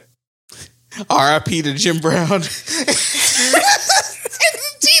 But R.I.P. to Jim Brown. And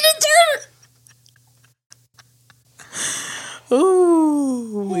Tina Turner.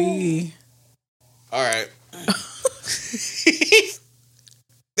 Ooh, wee. All right.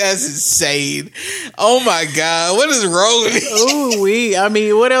 That's insane. Oh my God. What is wrong with you? Ooh, wee. I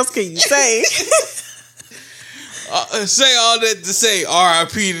mean, what else can you say? Say all that to say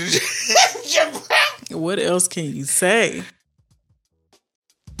R.I.P. to Jim Brown. What else can you say?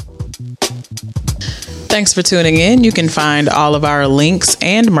 Thanks for tuning in. You can find all of our links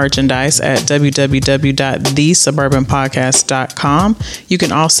and merchandise at www.thesuburbanpodcast.com. You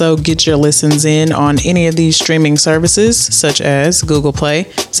can also get your listens in on any of these streaming services, such as Google Play,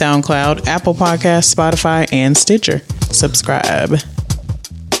 SoundCloud, Apple Podcasts, Spotify, and Stitcher. Subscribe.